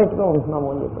 సెపరేట్గా ఉంటున్నాము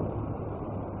అని చెప్పారు.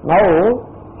 Now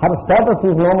her status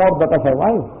is no more that of a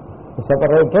wife,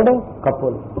 separated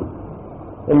couple,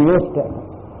 a new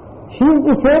status. She is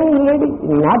the same lady,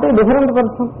 not a different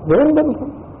person, same person,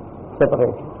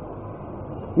 separated.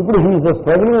 ఇప్పుడు he is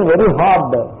struggling very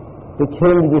hard to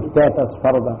change the status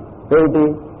further. ఏమిటి?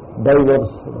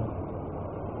 Divorce.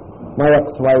 My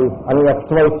ex wife అని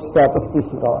ex wife status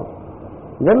తీసుకురావాలి.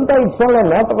 ఇదంతా it's only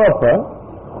matter of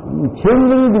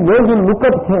changing the way you look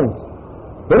at things.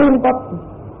 Very important.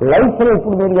 లైఫ్ని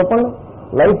ఇప్పుడు మీరు చెప్పండి,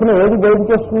 లైఫ్ని ఏది గైడ్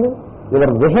చేస్తుంది?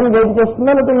 ఎవరి విషన్ గైడ్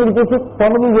చేస్తుందా, లేకపోతే మీరు చేసి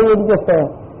పనులు గైడ్ చేస్తాయా?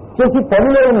 చేసి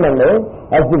పనులే ఉందండి.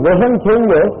 As the vision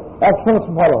changes actions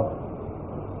follow.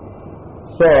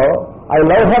 So I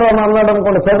love her అని అన్నాడు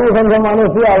అనుకోండి, చదువు సంఘం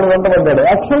అనేసి ఆవిడ వెంటబడ్డాడు,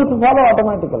 actions follow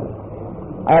automatically.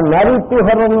 I'm married to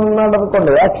her అని అన్నాడు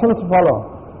అనుకోండి, actions follow.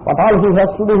 What all he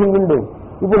has to do he will do.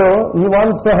 ఇప్పుడు he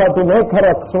wants to make her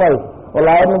ex wife. వాళ్ళ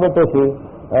ఆయన్ని పెట్టేసి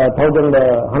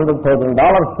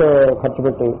 $100,000 ఖర్చు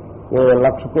పెట్టి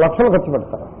లక్షలు ఖర్చు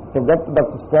పెడతారు to get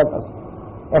that status.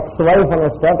 Ex wife అనే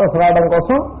స్టేటస్ రావడం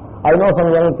కోసం I know some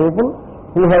young people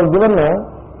who have given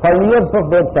 5 years of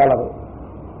their salary.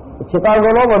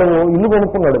 చికాగోలో వాడు ఇల్లు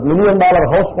కొనుక్కున్నాడు, $1 million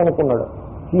హౌస్ కొనుక్కున్నాడు.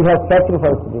 He has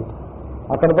sacrificed it.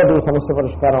 అక్కడితో ఈ సమస్య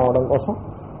పరిష్కారం అవడం కోసం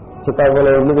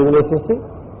చికాగోలో ఇల్లు వదిలేసేసి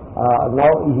now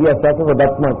he has sacrifice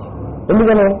that much.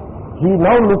 ఎందుకని? He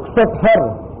now looks at her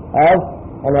as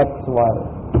an ex wife.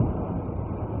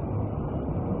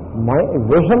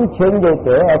 Vision change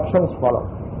అయితే యాక్షన్స్ ఫాలో.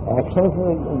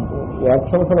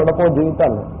 యాక్షన్స్ నడపో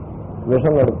జీవితాన్ని,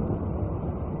 విషన్ నడుపుతుంది.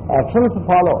 Actions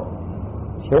follow.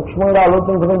 సూక్ష్మంగా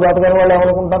ఆలోచించడం జాతకాల వాళ్ళు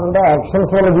ఏమనుకుంటారంటే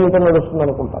యాక్షన్స్ వల్ల జీవితం నడుస్తుంది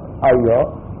అనుకుంటారు. అయ్యో,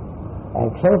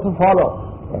 actions follow,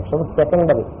 actions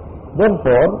secondary.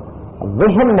 Therefore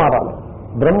vision మారాలి.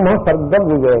 బ్రహ్మ సర్గ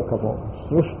వివేకము.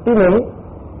 సృష్టిని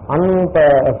అంత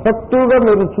ఎఫెక్టివ్గా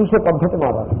మీరు చూసే పద్ధతి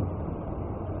మారాలి.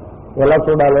 ఎలా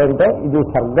చూడాలి అంటే, ఇది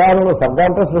సర్గ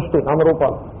అంటే సృష్టి,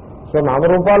 నామరూపాలు. సో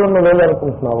నామరూపాలను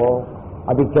వేయాలనుకుంటున్నావో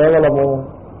అది కేవలము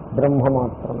బ్రహ్మ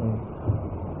మాత్రమే.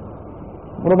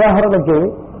 ఉదాహరణకి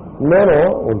నేను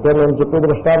చెప్పే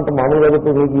దృష్టాంతం మామూలుగా చెప్పి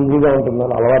మీకు ఈజీగా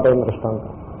ఉంటుందని అలవాటైన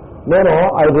దృష్టాంతం. నేను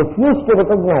I refuse to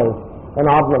recognise an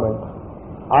ornament.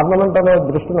 Ornament అనే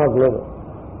దృష్టి నాకు లేదు.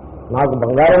 నాకు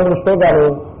బంగారం దృష్టే కానీ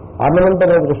ఆర్నమెంట్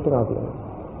అనే దృష్టి నాకు లేదు.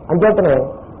 అంచేతనే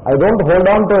I don't hold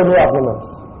on to any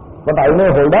ornaments, but I may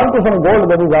hold on to some gold.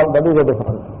 That is a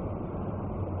different.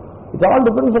 It all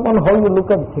depends upon how you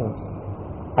look at things.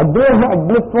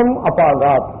 అగ్నిత్వం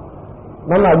అపాగాత్.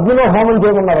 నన్ను అగ్నిలో హోమం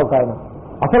చేయమన్నారు ఒక ఆయన.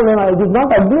 అసలు నేను ఇట్ ఈజ్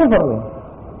నాట్ అగ్ని for me.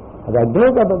 అది అగ్నే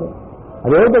కాదు,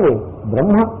 అదేమిటది?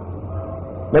 బ్రహ్మ.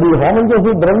 మరి ఈ హోమం చేసి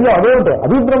ద్రవ్యం అదేమిటి?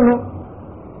 అది బ్రహ్మ.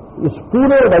 ఈ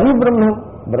స్ఫూరేది అది బ్రహ్మ.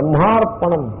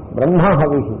 బ్రహ్మార్పణం,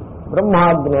 బ్రహ్మహవి,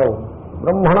 బ్రహ్మాగ్నౌ,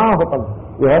 బ్రహ్మణాహుతం.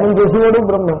 ఈ హోమం చేసేవాడు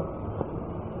బ్రహ్మ.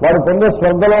 వాడు పొందే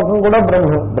స్వర్గలోకం కూడా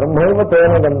బ్రహ్మ. బ్రహ్మైవ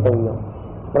తేన గంతవ్యం,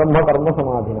 బ్రహ్మ కర్మ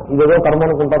సమాధిన. ఇదేదో కర్మ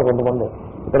అనుకుంటారు కొంతమంది.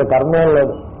 ఇక్కడ కర్మ ఏం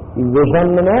లేదు. ఈ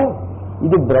విషన్నే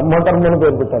ఇది బ్రహ్మకర్మ అని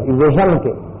పేరు పెట్టారు ఈ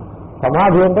విషన్కి.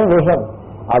 సమాధి అంటే విషన్,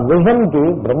 ఆ విషన్కి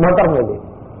బ్రహ్మకర్మ ఇది,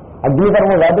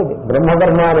 అగ్నికర్మ కాదు ఇది,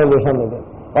 బ్రహ్మకర్మ అనే విషన్ ఇది.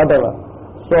 వాటెవర్.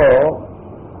 సో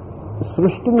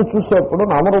సృష్టిని చూసేప్పుడు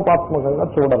నామరూపాత్మకంగా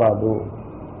చూడరాదు,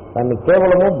 దాన్ని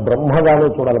కేవలము బ్రహ్మగానే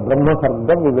చూడాలి. బ్రహ్మసర్గ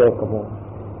వివేకము.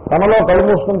 తనలో కళ్ళు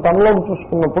మూసుకుని తనలోకి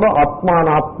చూసుకున్నప్పుడు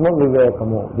ఆత్మానాత్మ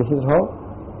వివేకము. This is how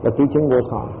the teaching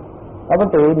goes on.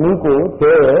 కాబట్టి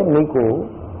నీకు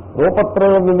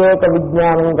రూపత్రయ వివేక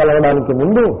విజ్ఞానం కలగడానికి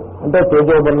ముందు, అంటే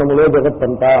తేజోబన్నములే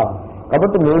జగత్తంతా,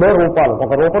 కాబట్టి మూడే రూపాలు.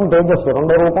 ఒక రూపం తేజస్సు,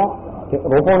 రెండో రూపం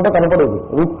అంటే కనపడేది,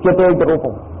 రూప్యతే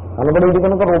రూపం, కనపడేది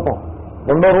కనుక రూపం.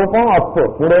 రెండో రూపం అప్పు,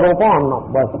 మూడో రూపం అన్నం.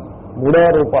 బస్ మూడే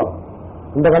రూపాలు.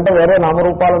 ఇంతకంటే వేరే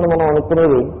నామరూపాలను మనం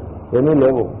అనుకునేది ఏమీ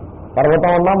లేవు.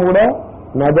 పర్వతం అన్నా మూడే,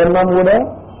 నది అన్నా మూడే,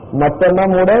 మట్టి అన్నా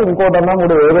మూడే, ఇంకోటన్నా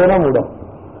మూడే, ఏదైనా మూడే.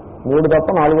 మూడు తప్ప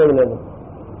నాలుగేది లేదు.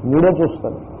 మూడే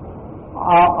చూస్తాను.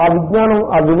 ఆ విజ్ఞానం,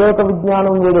 ఆ వివేక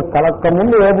విజ్ఞానం వీడు కలక్క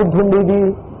ముందు ఏ బుద్ధి ఉండేది?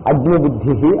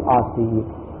 అగ్నిబుద్ధి ఆసి.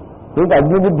 వీడికి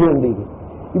అగ్నిబుద్ధి ఉండేది.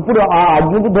 ఇప్పుడు ఆ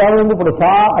అగ్నిబుద్ధి ఏమైంది? ఇప్పుడు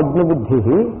సా అగ్నిబుద్ధి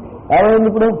ఏమైంది?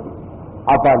 ఇప్పుడు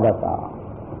అపాగత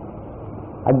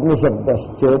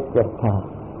అగ్నిశబ్దశ్చేత్యర్థ.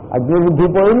 అగ్నిబుద్ధి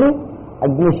పోయింది,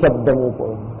 అగ్నిశబ్దము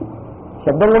పోయింది.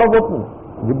 శబ్దం కూడా పోతుంది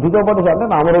బుద్ధితో పాటు. అంటే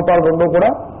నామరూపాలు రెండూ కూడా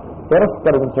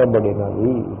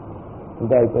తిరస్కరించబడినవి.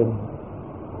 ఇంకా అయిపోయింది.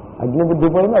 అగ్నిబుద్ధి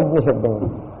పోయింది, అగ్నిశబ్దం.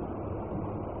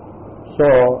 సో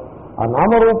ఆ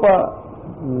నామరూప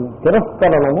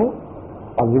తిరస్కరణము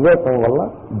ఆ వివేకం వల్ల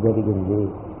జరిగింది.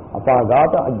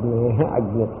 అపాగాత అగ్నేహ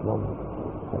అజ్ఞత్వం.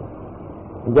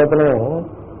 ఇంకేతనే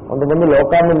కొంతమంది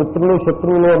లోకాన్ని మిత్రులు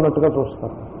శత్రువులు అన్నట్టుగా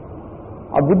చూస్తారు.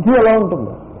 ఆ బుద్ధి ఎలా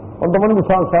ఉంటుంది? కొంతమంది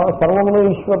సర్వమును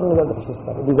ఈశ్వరునిగా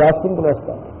దర్శిస్తారు, ఇది జాస్తింపు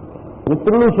వేస్తారు.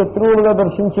 మిత్రులు శత్రువులుగా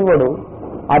దర్శించేవాడు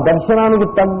ఆ దర్శనానికి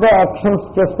తగ్గ యాక్షన్స్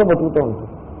చేస్తూ బతుకుతూ ఉంటుంది.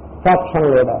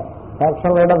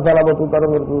 ఫ్యాక్షన్ లీడర్స్ ఎలా బతుకుతారో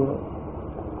మీరు చూడండి.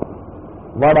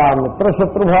 వాడు ఆ మిత్ర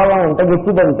శత్రుభావం ఎంత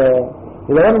గట్టిదంటే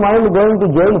ఇదెవరి mind going to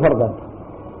jail for that.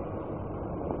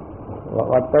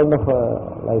 What kind of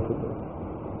life it is.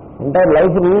 అంటే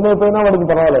లైఫ్ రూన్ అయిపోయినా వాడికి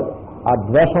పర్వాలేదు, ఆ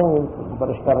ద్వేషం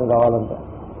పరిష్కారం కావాలంటే.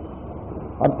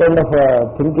 What kind of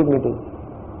thinking it is.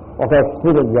 ఒక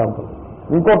ఎక్స్ట్రీమ్ ఎగ్జాంపుల్.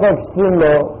 ఇంకొక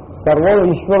ఎక్స్ట్రీమ్లో సర్వం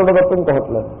ఈశ్వరుడు తప్ప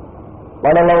ఇంకొకట్లేదు.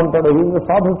 వాడు ఎలా ఉంటాడు? ఈ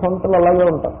సాధు సంతులు అలాగే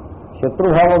ఉంటారు,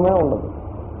 శత్రుభావమే ఉండదు,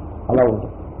 అలా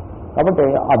ఉంటుంది. కాబట్టి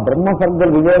ఆ బ్రహ్మసర్గ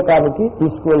వివేకానికి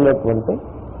తీసుకువెళ్ళేటువంటి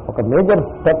ఒక మేజర్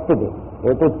స్టెప్ ఇది.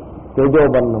 ఏదో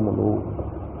తేజోబన్నములు.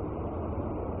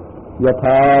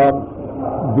 యథా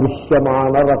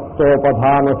దృశ్యమాన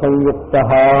రక్తోపధాన సంయుక్త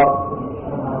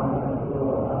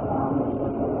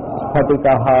స్ఫటిక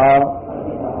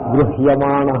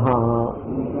గృహ్యమాణ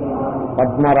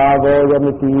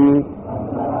పద్మరాగోయమితి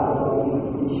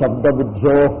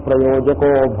శబ్దబుద్ధ్యో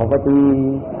ప్రయోజకో భవతి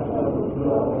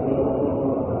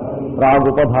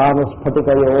ప్రాగుపధాన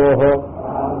స్ఫటికయో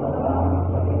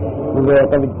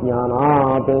వివేక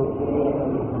విజ్ఞానాత్.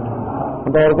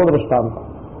 అంతవరకు దృష్టాంతం.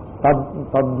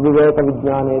 తద్వివేక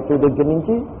విజ్ఞానేతు దగ్గర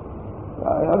నుంచి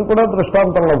అది కూడా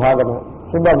దృష్టాంతంలో భాగమే.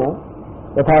 చూద్దాము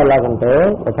యథా ఎలాగంటే,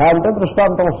 యథా అంటే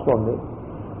దృష్టాంతం వస్తుంది.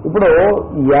 ఇప్పుడు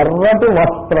ఎర్రటి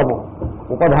వస్త్రము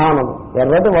ఉపధానము,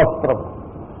 ఎర్రటి వస్త్రము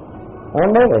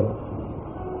ఏమండి,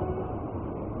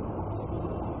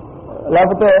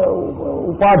 లేకపోతే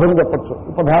ఉపాధిని చెప్పచ్చు.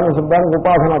 ఉపధాన శబ్దానికి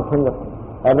ఉపాధిని అర్థం చెప్పండి.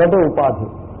 ఎర్రటి ఉపాధి.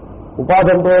 ఉపాధి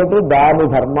అంటే ఏంటి? దాని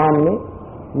ధర్మాన్ని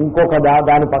ఇంకొక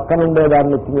దాని పక్కన ఉండే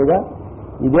దాని ఎత్తి మీద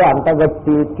ఇదే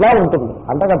అంటగట్టి ఇట్లా ఉంటుంది.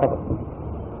 అంటగట్టదు,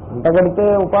 అంటగడితే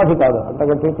ఉపాధి కాదు,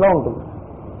 అంటగట్టి ఇట్లా ఉంటుంది.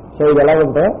 సో ఇది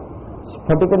ఎలాగంటే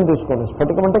స్ఫటికం తీసుకోండి.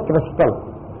 స్ఫటికం అంటే క్రిస్టల్.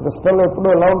 క్రిస్టల్ ఎప్పుడు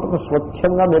ఎలా ఉంటుంది?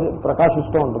 స్వచ్ఛంగా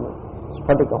ప్రకాశిస్తూ ఉంటుంది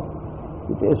స్ఫటికం.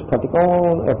 స్ఫటికం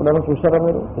ఎప్పుడైనా చూసారా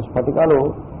మీరు? స్ఫటికాలు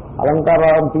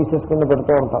అలంకారం పీసెస్ కింద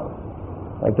పెడుతూ ఉంటారు,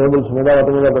 టేబుల్స్ మీద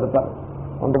వాటి మీద పెడతారు.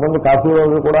 కొంతమంది కాఫీ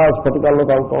రోజులు కూడా స్ఫటికాల్లో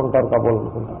తాగుతూ ఉంటారు కబోలు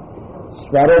అనుకుంటారు.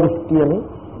 స్వారోవిస్కీ అని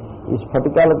ఈ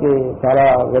స్ఫటికాలకి చాలా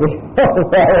very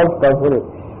company,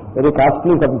 very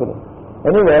costly company.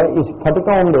 Anyway ఈ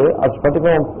స్ఫటికం ఉంది, ఆ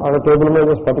స్ఫటికం టేబుల్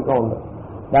మీద స్ఫటికం ఉంది,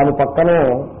 దాని పక్కనే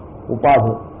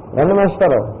ఉపాధి. రెండు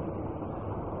మేస్తారు.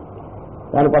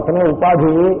 దాని పక్కనే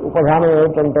ఉపాధి. ఉపధానం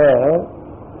ఏమిటంటే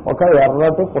ఒక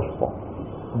ఎర్రటి పుష్పం,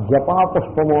 జపా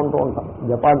పుష్పము అంటూ ఉంటాం.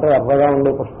 జప అంటే ఎర్రగా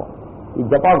ఉండే పుష్పం. ఈ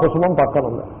జపా కుసుమం పక్కన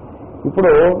ఉంది.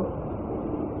 ఇప్పుడు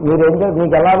మీరేంటే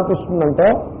మీకు ఎలా అనిపిస్తుందంటే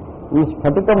ఈ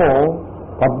స్ఫటికము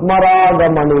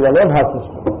పద్మరాగమణి వలె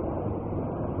భాషిస్తుంది.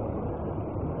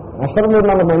 అసలు మీరు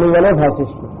నన్ను మణి వలె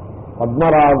భాషిస్తుంది.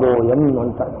 పద్మరాగోయం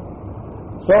అంటాడు.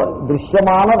 సో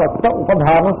దృశ్యమాన రక్త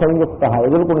ఉపధాన సంయుక్త.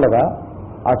 ఎదుర్కొండగా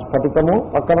ఆ స్ఫటికము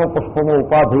పక్కన పుష్పము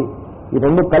ఉపాధి ఈ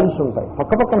రెండు కలిసి ఉంటాయి,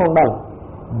 పక్క పక్కన ఉండాలి.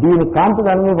 దీని కాంతి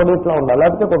దాని మీద పడేట్లా ఉండాలి,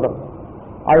 లేకపోతే కుదరదు.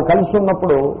 అవి కలిసి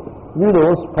ఉన్నప్పుడు వీడు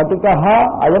స్ఫటిక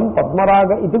అయం పద్మరాగ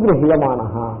ఇది గృహ్యమాన,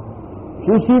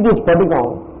 చూసేది స్ఫటికం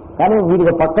కానీ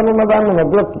వీడికి పక్కనున్న దాన్ని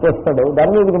నెగ్లెక్ట్ చేస్తాడు,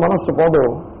 దాని మీద మనస్సు పోదు.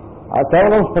 ఆ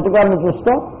కేవలం స్ఫటికాన్ని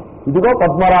చూస్తే ఇదిగో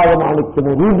పద్మరాగ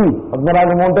మాణిక్యము, రూబీ.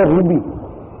 పద్మరాగము అంటే రూబీ,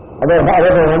 అదే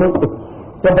మాణిక్యం.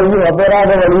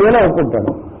 పద్మరాగ వలియని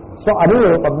అనుకుంటాడు. సో అది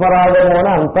పద్మరాగము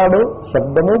అని అంటాడు.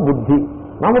 శబ్దము బుద్ధి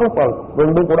నామరూపాలు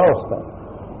రెండు కూడా వస్తాయి.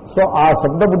 సో ఆ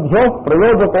శబ్ద బుద్ధ్యో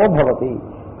ప్రయోజకో భవతి.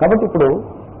 కాబట్టి ఇప్పుడు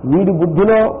వీడి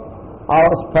బుద్ధిలో ఆ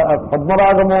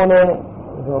పద్మరాగము అనే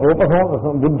రూప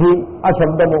బుద్ధి, ఆ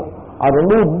శబ్దము, ఆ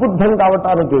రెండు ఉద్బుద్ధం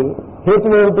కావటానికి హేతు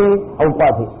ఏమిటి?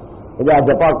 ఉపాధి. ఇది ఆ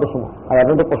జపా కుసుమం, ఆ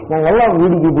ఎర్రటి పుష్పం వల్ల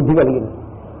వీడికి బుద్ధి కలిగింది.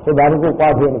 సో దానికి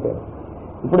ఉపాధి అని పేరు.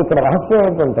 ఇప్పుడు ఇక్కడ రహస్యం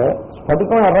ఏంటంటే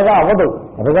స్ఫటికం ఎర్రగా అవ్వదు,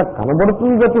 ఎర్రగా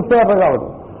కనబడుతుంది తప్పిస్తే ఎర్రగా అవ్వదు.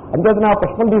 అంచేతనే ఆ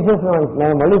పుష్పం తీసేసిన వెంటనే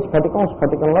మళ్ళీ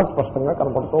స్ఫటికంలా స్పష్టంగా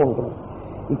కనపడుతూ ఉంటుంది.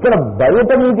 ఇక్కడ బయట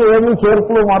మీకు ఏమీ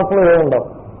చేర్పులు మార్పులు ఏమి ఉండవు.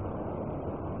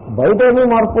 బయట ఏమీ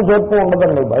మార్పు చేర్పు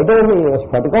ఉండదండి. బయట ఏమి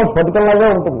స్ఫటికంలాగే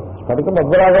ఉంటుంది. స్ఫటికం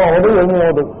భద్రలాగా అవ్వదు, ఏమీ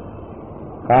అవ్వదు.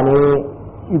 కానీ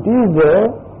it is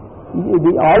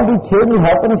all the change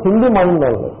happens in the mind.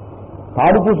 అవ్వదు.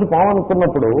 తాడు చూసి పాము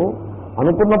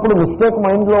అనుకున్నప్పుడు మిస్టేక్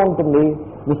మైండ్లో ఉంటుంది.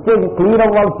 మిస్టేక్ క్లియర్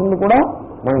అవ్వాల్సింది కూడా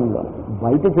మైండ్లో,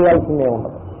 బయట చేయాల్సిందే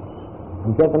ఉండదు.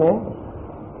 అంచేతనే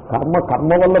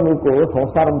కర్మ వల్ల మీకు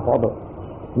సంసారం పోదు.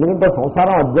 ఎందుకంటే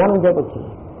సంసారం అజ్ఞానం చేత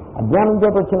వచ్చింది. అజ్ఞానం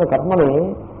చేత వచ్చిన కర్మని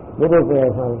మీరు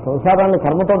సంసారాన్ని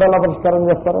కర్మతో ఎలా పరిష్కారం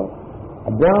చేస్తారు?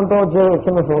 అజ్ఞానంతో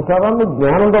వచ్చిన సంసారాన్ని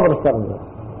జ్ఞానంతో పరిష్కారం చేస్తారు.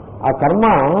 ఆ కర్మ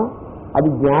అది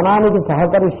జ్ఞానానికి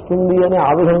సహకరిస్తుంది అని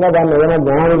ఆ విధంగా దాన్ని ఏదైనా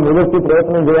జ్ఞానాన్ని నిలెత్తి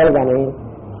ప్రయత్నం చేయాలి. కానీ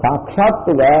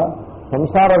సాక్షాత్తుగా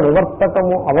సంసార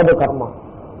నివర్తకము అవదు కర్మ.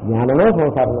 జ్ఞానమే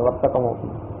సంసార నివర్తకం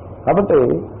అవుతుంది. కాబట్టి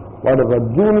వాడు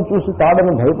రజ్జువుని చూసి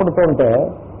తాడని భయపడుతూ ఉంటే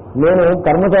నేను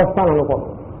కర్మ చేస్తాననుకోను.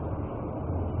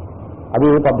 అది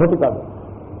పద్ధతి కాదు.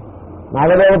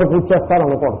 నాగదేవత పూజ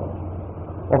చేస్తాననుకోను.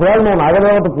 ఒకవేళ నువ్వు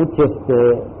నాగదేవత పూజ చేస్తే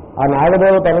ఆ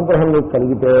నాగదేవత అనుగ్రహం నీకు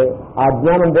కలిగితే ఆ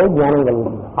జ్ఞానం పోయి జ్ఞానం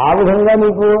కలుగుతుంది. ఆ విధంగా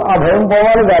నీకు ఆ భయం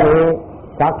పోవాలి. కానీ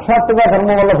సాక్షాత్తుగా కర్మ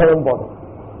వల్ల భయం పోదు.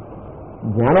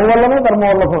 జ్ఞానం వల్లనే కర్మ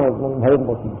వల్ల భయం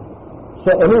పోతుంది. సో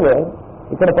ఎనీవే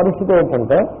ఇక్కడ పరిస్థితి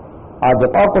ఏంటంటే ఆ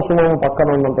జపాకుసుమం పక్కన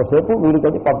ఉన్నంతసేపు వీడికి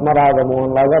అది పద్మరాగము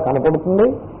లాగా కనపడుతుంది.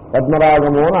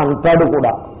 పద్మరాగము అని అంటాడు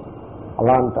కూడా,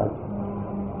 అలా అంటాడు.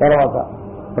 తర్వాత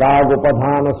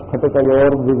ప్రాగుపధాన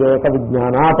స్ఫటికయోర్ వివేక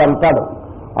విజ్ఞానాత్ అంటాడు.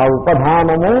 ఆ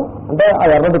ఉపధానము అంటే ఆ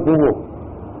ఎర్రటి పువ్వు,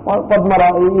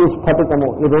 ఈ స్ఫటికము,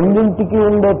 ఈ రెండింటికి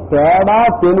ఉండే తేడా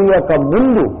తెలియక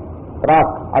ముందు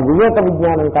ప్రాక్ ఆ వివేక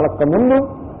విజ్ఞానం కలక్క ముందు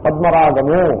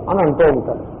పద్మరాగము అని అంటూ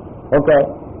ఉంటాడు. ఓకే,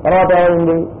 తర్వాత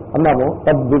ఏమైంది అన్నాము?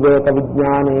 తద్వివేక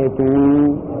విజ్ఞానేతు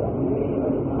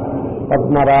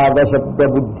పద్మరాగ శబ్ద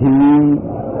బుద్ధి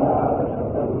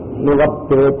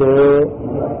నివర్తేతే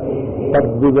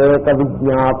తద్వివేక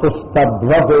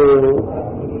విజ్ఞాతుస్తద్వత్.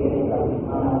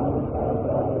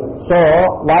 సో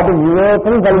వాటి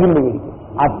వివేకం కలిగింది వీడికి,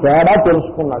 ఆ తేడా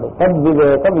తెలుసుకున్నాడు.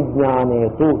 తద్వివేక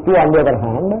విజ్ఞానేతు. To on the other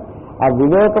hand ఆ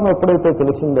వివేకం ఎప్పుడైతే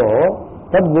తెలిసిందో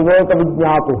తద్వివేక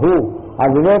విజ్ఞాతు, ఆ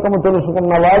వివేకము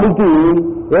తెలుసుకున్న వాడికి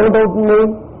ఏమిటవుతుంది?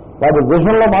 వాడి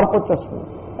విషయంలో మార్పు వచ్చేస్తుంది.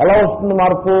 ఎలా వస్తుంది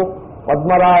మార్పు?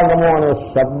 పద్మరాగము అనే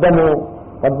శబ్దము,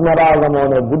 పద్మరాగము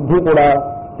అనే బుద్ధి కూడా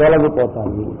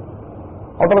తొలగిపోతాయి,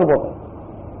 అవతలగిపోతాయి.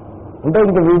 అంటే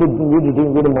ఇంక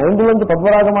వీడి మైండ్ నుంచి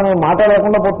పద్మరాగం అనే మాట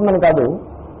లేకుండా పోతుందని కాదు.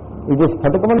 ఇది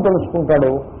స్ఫటికమని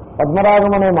తెలుసుకుంటాడు.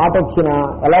 పద్మరాగం అనే మాట వచ్చినా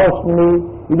ఎలా వస్తుంది?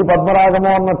 ఇది పద్మరాగము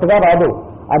అన్నట్టుగా రాదు.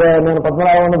 అరే నేను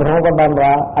పద్మరాగం భ్రమపడ్డాను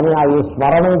రా అని ఆ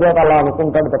స్మరణం చేత అలా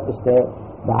అనుకుంటాడు తప్పిస్తే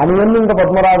దాని వల్ల ఇంకా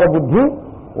పద్మరాగ బుద్ధి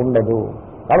ఉండదు.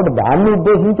 కాబట్టి దాన్ని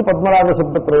ఉద్దేశించి పద్మరాగ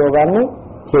శబ్ద ప్రయోగాన్ని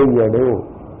చెయ్యడు.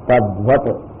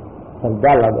 తద్వత్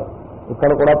సరిగ్గా అలాగే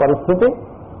ఇక్కడ కూడా పరిస్థితి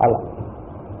అలా.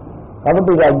 కాబట్టి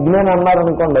ఇది అజ్ఞానం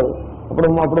అన్నారనుకోండి,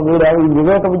 అప్పుడు మీరు ఈ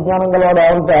వివేక విజ్ఞానం గలవాడు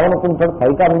ఏమంటే ఏమనుకుంటాడు?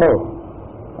 పైకి అందవు,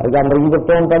 పైకి అందరికీ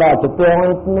చెప్తూ ఉంటాడు. ఆ చెప్తే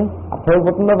ఏమవుతుంది?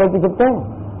 అర్థమైపోతుందో పైకి చెప్తే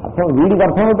అర్థం వీడికి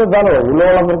అర్థమైతే చాలు. ఊళ్ళో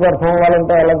వాళ్ళందరికీ అర్థం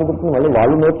అవ్వాలంటే ఎలా కుదురుతుంది? మళ్ళీ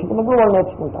వాళ్ళు నేర్చుకున్నప్పుడు వాళ్ళు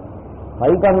నేర్చుకుంటారు.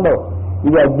 పైకి అందవు.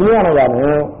 ఇది అగ్ని అనగానే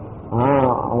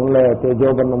అవునులే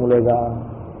తేజోబర్ణములేగా,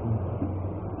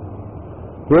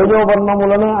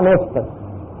 తేజోబర్ణములనే అనేస్తారు.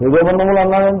 తేజోబర్ణములు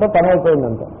అన్నాడంటే పని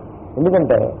అయిపోయిందంటే.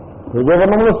 ఎందుకంటే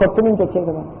తేజోబర్ణములు సత్తు నుంచి వచ్చాయి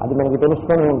కదా, అది మనకి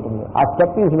తెలుస్తూనే ఉంటుంది. ఆ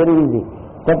step is very easy.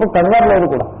 Step కంగారు లేదు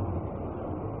కూడా.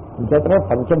 ఇంకేతనే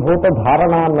పంచభూత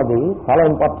ధారణ అన్నది చాలా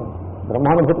ఇంపార్టెంట్.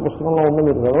 బ్రహ్మానుభూతి పుస్తకంలో ఉంది,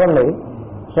 మీరు చదవండి.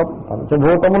 సో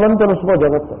పంచభూతములను తెలుసుకో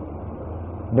జగత్తు.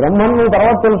 బ్రహ్మం నువ్వు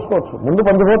తర్వాత తెలుసుకోవచ్చు, ముందు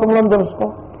పంచభూతములను తెలుసుకో.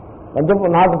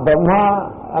 నాకు బ్రహ్మ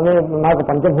అనే నాకు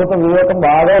పంచభూత వివేకం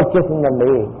బాగా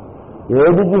వచ్చేసిందండి.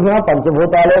 ఏది చూసినా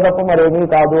పంచభూతాలే తప్ప మరేమీ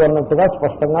కాదు అన్నట్టుగా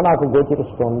స్పష్టంగా నాకు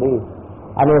గోచరిస్తోంది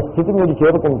అనే స్థితి మీరు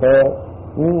చేరుకుంటే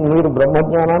మీరు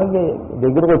బ్రహ్మజ్ఞానానికి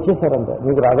దగ్గరకు వచ్చేసారంటే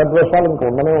మీకు రాగద్వేషాలు ఇంకా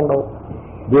ఉండనే ఉండవు.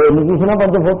 దేన్ని చూసినా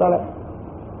పంచభూతాలే.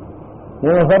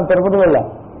 నేను ఒకసారి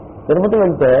తిరుపతి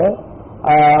వెళ్తే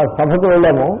సభకు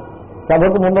వెళ్ళాము.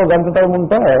 సభకు ముందు గంట టైం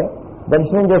ఉంటే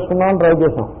దర్శనం చేసుకుందామని ట్రై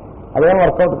చేసాం. అదేం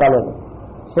వర్కౌట్ కాలేదు.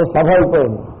 సో సభ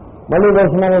అయిపోయింది. మళ్ళీ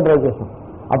దర్శనాన్ని ట్రై చేసాం.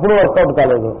 అప్పుడు వర్కౌట్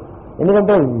కాలేదు.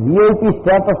 ఎందుకంటే విఐపీ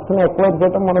స్టేటస్ని ఎక్కువ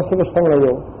చేయటం మనస్సుకి ఇష్టం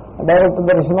లేదు. డైరెక్ట్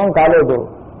దర్శనం కాలేదు.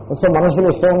 సో మనసులు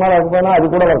ఇష్టం ఉన్నా లేకపోయినా అది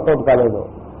కూడా వర్కౌట్ కాలేదు.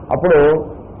 అప్పుడు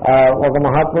ఒక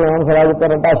మహాత్ములు ఏమైనా సలహా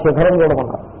చెప్పారంటే ఆ శిఖరం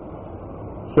చూడమన్నారు.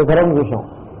 శిఖరం చూసాం.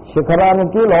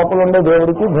 శిఖరానికి లోపల ఉండే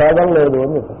దేవుడికి భేదం లేదు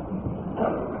అని చెప్పారు.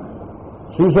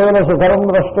 శ్రీశైల శిఖరం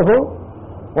ద్రష్టు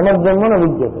పునర్జన్మన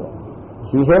విద్యతే.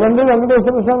 శ్రీశైలం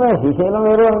వెంకటేశ్వర స్వామి. శ్రీశైలం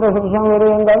వేరు వెంకటేశ్వర స్వామి వేరు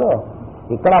ఏం కాదు.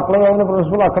 ఇక్కడ అప్లై అయిన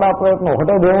ప్రిన్సిపల్ అక్కడ అప్లై అవుతుంది.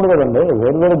 ఒకటే దేవుడు కదండి.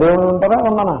 వేరు వేరు దేవుళ్ళు ఉంటారా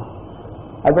ఉన్నానా.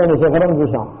 అయితే శిఖరం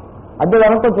చూసాం. అదే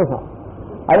వెనక్కి వచ్చేసాం.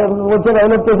 అది వచ్చి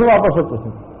రైలు వచ్చేసి వాపసు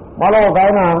వచ్చేసాం. మాలో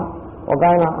ఒక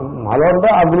ఆయన మాలో అంటే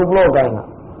ఆ గ్రూప్లో ఒక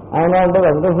ఆయన అంటే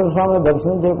వెంకటేశ్వర స్వామి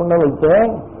దర్శనం చేయకుండా వెళ్తే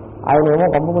ఆయన ఏమో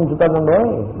కంప ముంచుతాడండి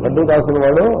వడ్డీ కాసులు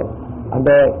వాడు.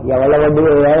 అంటే ఎవళ్ళ వడ్డీ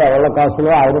ఎవళ్ళ కాసులు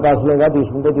ఆయన కాసులేగా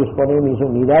తీసుకుంటే తీసుకొని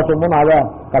నీదా సొమ్ము నాదా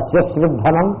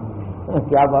కస్యస్విధనం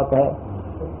క్యా బాత్ హై.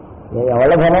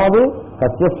 ఎవళ్ళ ధనం అది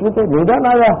కస్యస్విత్ నీదా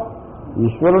నాదా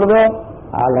ఈశ్వరుడిదే.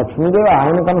 ఆ లక్ష్మీదేవి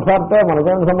ఆయన కన్సార్టే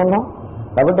మనకేం సంబంధం.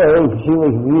 కాబట్టి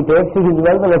ఈ టేక్స్ హిజ్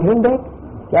వెల్త్ లక్ష్మీ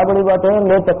క్యా బడి బాత్ హై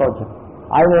లేదు చెప్పవచ్చు.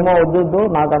 ఆయన ఏమో వద్దు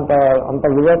నాకు అంత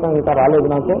వివేకం ఇంకా రాలేదు.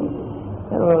 నాకు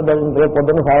రేపు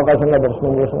పొద్దున్న అవకాశంగా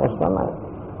దర్శనం చేసుకుని వస్తాను.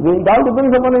 దాని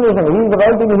డిపెండ్స్ అపాన్ చేశాను. Is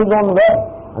right in his own way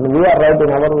and we are right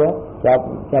in our way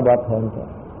క్యా బాత్ హై అంటే.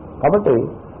 కాబట్టి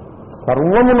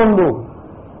సర్వమునందు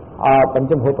ఆ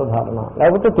పంచభూత ధారణ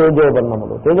లేకపోతే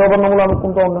తేజోబన్నములు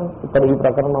అనుకుంటూ ఉండండి. ఇక్కడ ఈ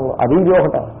ప్రకరణంలో అది ఇది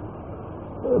ఒకటే.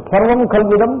 సర్వం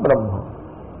కల్విదం బ్రహ్మ.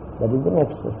 That is the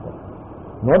next step.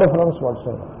 No difference watts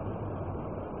ever.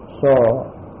 So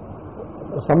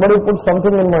somebody put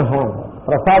something in my hand.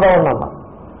 ప్రసాదం అన్నా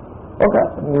ఓకే.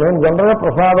 నేను జనరల్గా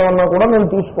ప్రసాదం అన్నా కూడా నేను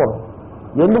తీసుకోను.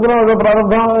 ఎందుకున్నా ఏదో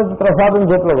ప్రారంభం ప్రసాదం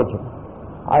చేతిలోకి వచ్చింది.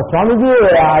 ఆ స్వామిజీ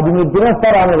అది మీరు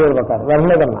తినేస్తారా అనేది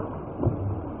వెంటనే కన్నా.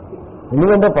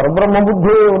 ఎందుకంటే పరబ్రహ్మ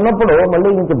బుద్ధి ఉన్నప్పుడు మళ్ళీ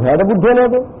ఇంక భేదబుద్ధే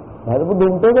లేదు. భేదబుద్ధి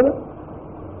ఉంటే కదా.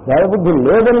 భేదబుద్ధి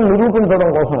లేదని నిరూపించడం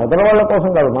కోసం, ఎదరవాళ్ల కోసం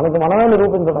కాదు, మనకి మనమే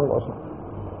నిరూపించడం కోసం.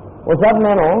 ఒకసారి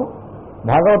నేను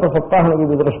భాగవత సప్తాహానికి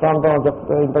ఇది దృష్టాంతం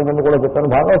ఇంతకుముందు కూడా చెప్పాను.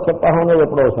 భాగవత సప్తాహం అనేది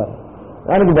ఎప్పుడో ఒకసారి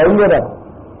దానికి బయలుదేరాను.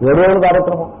 7 రోజుల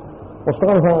కార్యక్రమం.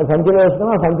 పుస్తకం సంచిలో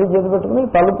వేసుకుని ఆ సంచి చేతి పెట్టుకుని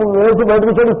తలుపు వేసి బయటకు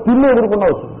వచ్చి పిల్లి ఎదుర్కొన్నా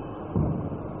వచ్చింది.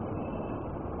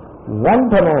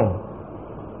 వెంటనే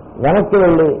వెనక్కి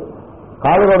వెళ్ళి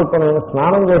కాళ్ళు కడుక్కొని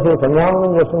స్నానం చేసి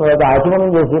సంధ్యావనం చేసుకుని లేదా ఆచమనం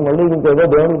చేసి మళ్ళీ ఇంకేదో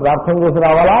దేవుడికి ప్రార్థన చేసి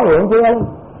రావాలా ఏం చేయాలి.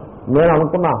 నేను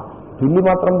అనుకున్నా పిల్లి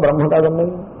మాత్రం బ్రహ్మ కాదండి.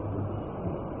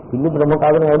 పిల్లి బ్రహ్మ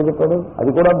కాదని ఎవరు చెప్పాడు.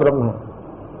 అది కూడా బ్రహ్మ.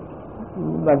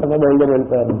 వెంటనే బయలుదేరి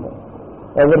వెళ్ళిపోయారంటే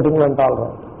ఎవ్రీథింగ్ వెంట ఆల్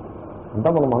రైట్. అంతా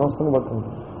మన మనస్సును బట్టి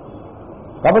ఉంటుంది.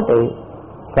 కాబట్టి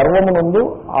సర్వమునందు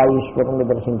ఆ ఈశ్వరుణ్ణి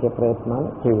దర్శించే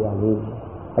ప్రయత్నాన్ని చేయాలి.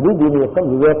 అది దీని యొక్క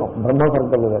వివేకం,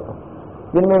 బ్రహ్మసర్గ వివేకం.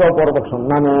 దీని మీద పూర్వపక్షం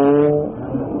నను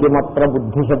కిమత్ర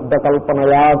బుద్ధిశబ్ద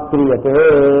కల్పనయా క్రియతే.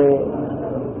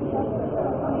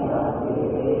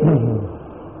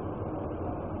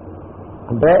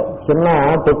 అంటే చిన్న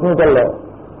టెక్నికల్లో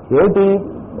ఏమిటి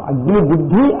అగ్ని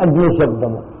బుద్ధి అగ్ని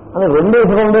శబ్దము అని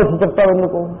రెండేసి చెప్తావు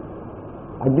ఎందుకు.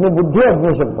 అగ్ని బుద్ధి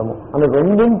అగ్ని శబ్దము అని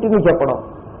రెండింటిని చెప్పడం.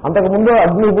 అంతకుముందు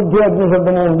అగ్ని బుద్ధి అగ్ని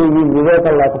శబ్దము ఉండి ఈ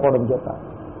వివేకం లేకపోవడం చేత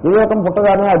వివేకం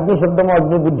పుట్టగానే అగ్ని శబ్దము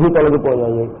అగ్ని బుద్ధి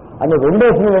తొలగిపోయాయి అని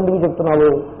రెండేసిని ఎందుకు చెప్తున్నావు.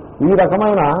 ఈ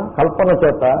రకమైన కల్పన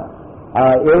చేత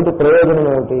ఏమిటి ప్రయోజనం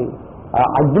ఏమిటి.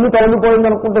 అగ్ని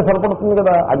తొలగిపోయిందనుకుంటే సరిపడుతుంది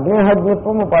కదా.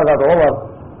 అగ్నిత్వము పాడారు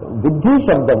బుద్ధి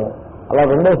శబ్దము అలా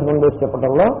రెండేసి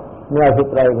చెప్పడంలో మీ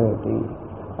అభిప్రాయం ఏమిటి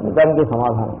అని దానికి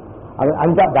సమాధానం.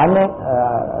 అంటే దాన్నే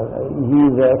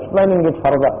he's explaining it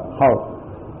further how.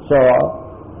 So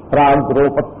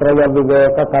ప్రాగ్రూపత్రయ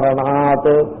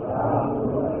వివేకకరణాత్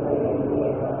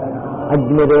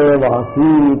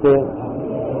అగ్నిరేవాసీత్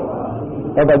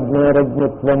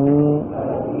తదగ్నేరగ్నిత్వం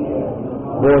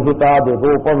రోహితాది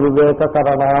రూప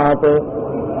వివేకకరణాత్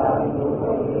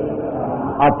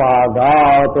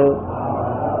అపాగాత్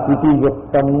ఇది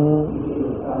యుక్తం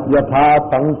యథా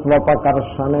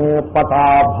తంత్వపకర్షణే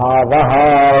పటాభావః.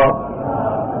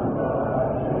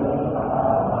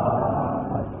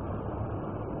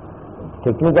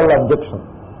 Technical objection.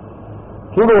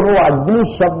 చూడు, నువ్వు అగ్ని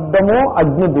శబ్దము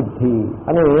అగ్ని బుద్ధి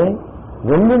అని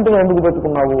రెండింటిని ఎందుకు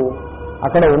పెట్టుకున్నావు.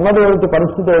 అక్కడ ఉన్నది ఏమిటి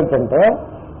పరిస్థితి ఏమిటంటే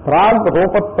ప్రాగ్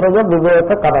రూపత్రయ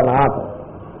వివేకకరణాత్.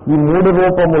 ఈ 3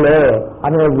 రూపములే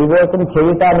అనే వివేకం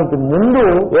చేయటానికి ముందు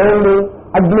ఏముంది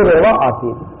అగ్నిరేవ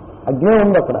ఆసీత్. అగ్ని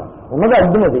ఉంది అక్కడ, ఉన్నది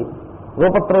అగ్నిది,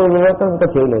 రూపత్రయ వివేకం ఇంకా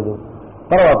చేయలేదు.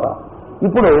 తర్వాత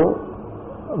ఇప్పుడు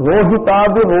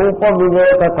రోహితాది రూప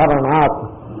వివేక కరణాత్,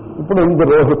 ఇప్పుడు ఇది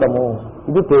రోహితము,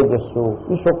 ఇది తేజస్సు,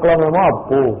 ఈ శుక్లమేమో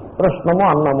అప్పు, కృష్ణము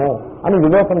అన్నము అని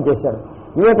వివేకం చేశాడు.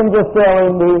 వివేకం చేస్తే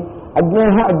ఏమైంది?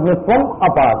 అగ్నేహ అగ్నిత్వం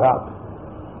అపాగాత్,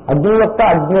 అగ్ని యొక్క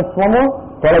అగ్నిత్వము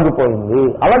తొలగిపోయింది.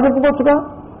 అలా చెప్పుకోవచ్చుగా,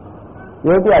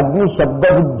 ఏమిటి అగ్ని శబ్ద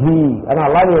బుద్ధి అని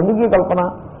అలాగే ఎందుకు ఈ కల్పన?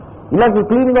 ఇలాగ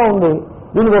క్లీన్గా ఉంది.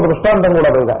 దీనికి ఒక దృష్టాంతం కూడా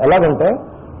పైగా ఎలాగంటే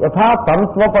యథా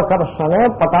తంత్వపకర్షణే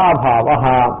పటాభావ.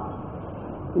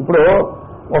 ఇప్పుడు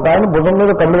ఒక ఆయన భుజం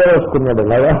మీద కండువా వేసుకున్నాడు,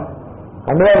 ఇలాగా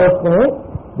కండువా వేసుకుని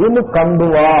దీన్ని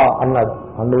కండువా అన్నాడు.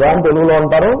 కండువా అని తెలుగులో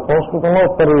అంటారు, సంస్కృతంలో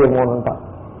ఉత్తరీయము అని అంటారు.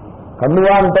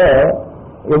 కండువా అంటే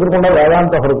ఎదురుకుండా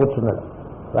వేదాంత ఒకరు కూర్చున్నాడు.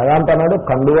 వేదాంత అన్నాడు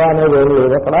కండువా అనేది ఏం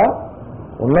లేదు, అక్కడ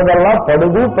ఉన్నదల్లా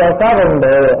పడుగు పేక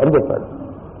రెండే అని చెప్పాడు.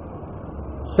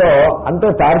 సో అంటే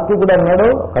తార్కికుడు అన్నాడు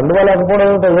కండువా లేకపోవడం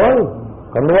ఏమిటో,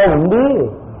 కండువా ఉంది,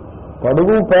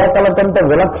 పడుగు పేకల కంటే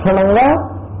విలక్షణంగా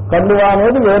కండువా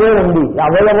అనేది వేరే ఉంది,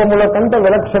 అవయవముల కంటే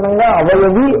విలక్షణంగా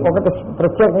అవయవి ఒకటి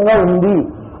ప్రత్యేకంగా ఉంది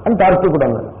అని తార్కికుడు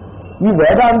అన్నాడు.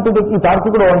 ఈ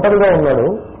తార్కికుడు ఒంటరిగా ఉన్నాడు.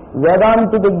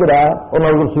 వేదాంతి దగ్గర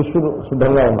నలుగురు శిష్యులు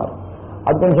సిద్ధంగా ఉన్నారు.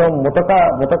 అది కొంచెం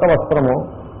ముతక వస్త్రము.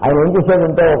 ఆయన ఏం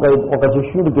చేశాడంటే ఒక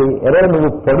శిష్యుడికి నువ్వు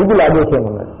పడుగు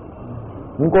లాగేసేయమన్నాడు,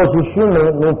 ఇంకో శిష్యుడిని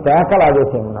నువ్వు పేక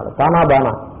లాగేసేయమన్నాడు. తానా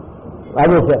బానా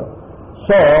లాగేశారు.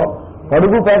 సో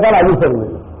పడుగు పేక లాగేశారు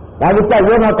వీళ్ళు. లాగిస్తే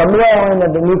అయ్యో నా కండువా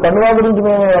ఏమైందంటే, నీ కండువా గురించి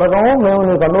మేము ఎరగము, మేము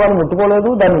నీ కండువాని ముట్టుకోలేదు,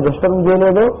 దాన్ని డిస్టర్బ్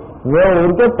చేయలేదు, మేము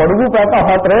ఉంటే పడుగు పేక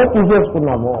మాత్రమే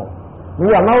తీసేసుకున్నాము.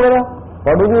 నువ్వు అన్నావు కదా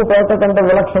పడుగు పేక కంటే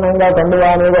విలక్షణంగా కండువా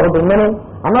అనేది ఒకటి ఉందని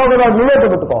అన్నావు కదా, నువ్వే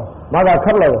పెట్టుకో, మాకు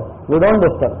అక్కర్లేదు, వీ డోంట్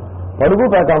డిస్టర్బ్, పడుగు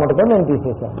పేక మటుకే నేను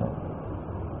తీసేశాను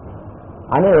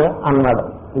అని అన్నాడు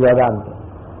వేదాంతి.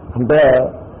 అంటే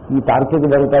ఈ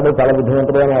తార్కికుడు అంటాడు చాలా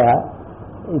విధమైనట్టుగా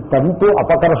ఈ తంతు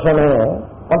అపకర్షణే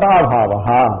పటాభావ.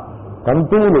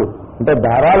 తంతువులు అంటే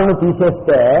దారాలను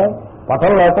తీసేస్తే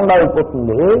పటం లేకుండా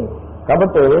అయిపోతుంది,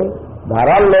 కాబట్టి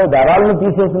దారాలను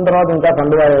తీసేసిన తర్వాత ఇంకా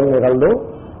కండువా ఏం మిగలదు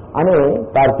అని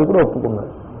తార్కికుడు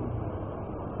ఒప్పుకున్నాడు.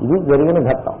 ఇది జరిగిన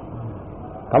ఘట్టం.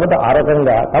 కాబట్టి ఆ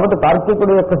రకంగా కాబట్టి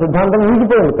తార్కికుడు యొక్క సిద్ధాంతం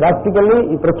ఈగిపోయింది. ప్రాక్టికల్లీ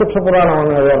ఈ ప్రత్యక్ష పురాణం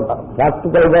అనేది అంటారు,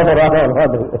 ప్రాక్టికల్గా పురాణం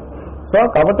అన్నది. సో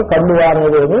కాబట్టి కండువా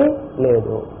అనేది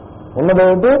లేదు,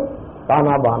 ఉన్నదేంటి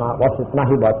తానా బానా వసిత్నా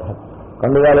హి బాత్.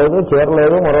 కండువా లేదు, చీర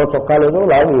లేదు, మరో చొక్కా లేదు,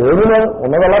 లేదు, ఏమీ లేదు,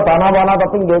 ఉన్నదల్లా తానా బానా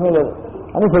తప్ప ఇంకేమీ లేదు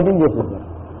అని సెటిల్ చేసేసారు.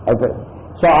 అయిపోయింది.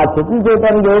 సో ఆ సెటిల్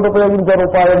చేయడానికి ఏమిటి ఉపయోగించారు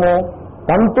ఉపాయము?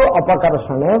 తంతు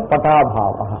అపకర్షణే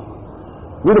పటాభావ.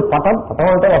 వీడు పటం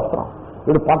అంటే వస్త్రం,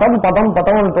 వీడు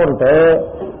పటం అంటుంటే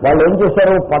వాళ్ళు ఏం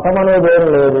చేశారు? పటం అనేది ఏం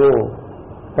లేదు,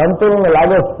 తంతువులను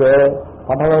లాగేస్తే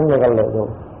పటం ఏం మిగలలేదు.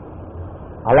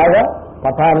 అలాగా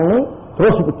పటాన్ని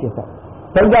త్రోసిపుచ్చేశారు.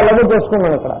 సరిగ్గా అలాగే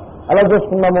చేసుకున్నాం. ఇక్కడ ఎలా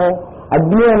చేసుకున్నాము?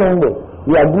 అగ్ని అని ఉంది,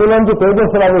 ఈ అగ్నిలోంచి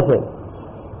తేజస్సు లాగేసాయి,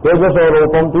 తేజస్సు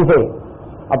రూపం తీసేయి,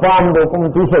 అపాం రూపం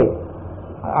తీసేయి,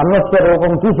 అన్నస్య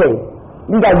రూపం తీసేయి,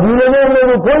 ఇంకా అగ్నిలోనే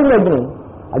లేదు, పోయింది అగ్ని.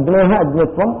 అగ్నేహ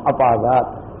అగ్నిత్వం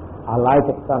అపాగాత్. అలా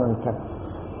చెప్తానంటాడు.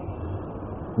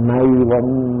 నైవం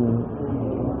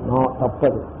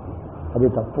తప్పదు, అది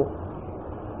తప్పు.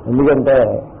 ఎందుకంటే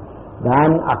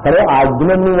అక్కడే ఆ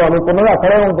అగ్ని నువ్వు అనుకున్నది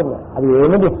అక్కడే ఉంటుంది, అది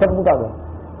ఏమీ డిస్టర్బ్ కాదు.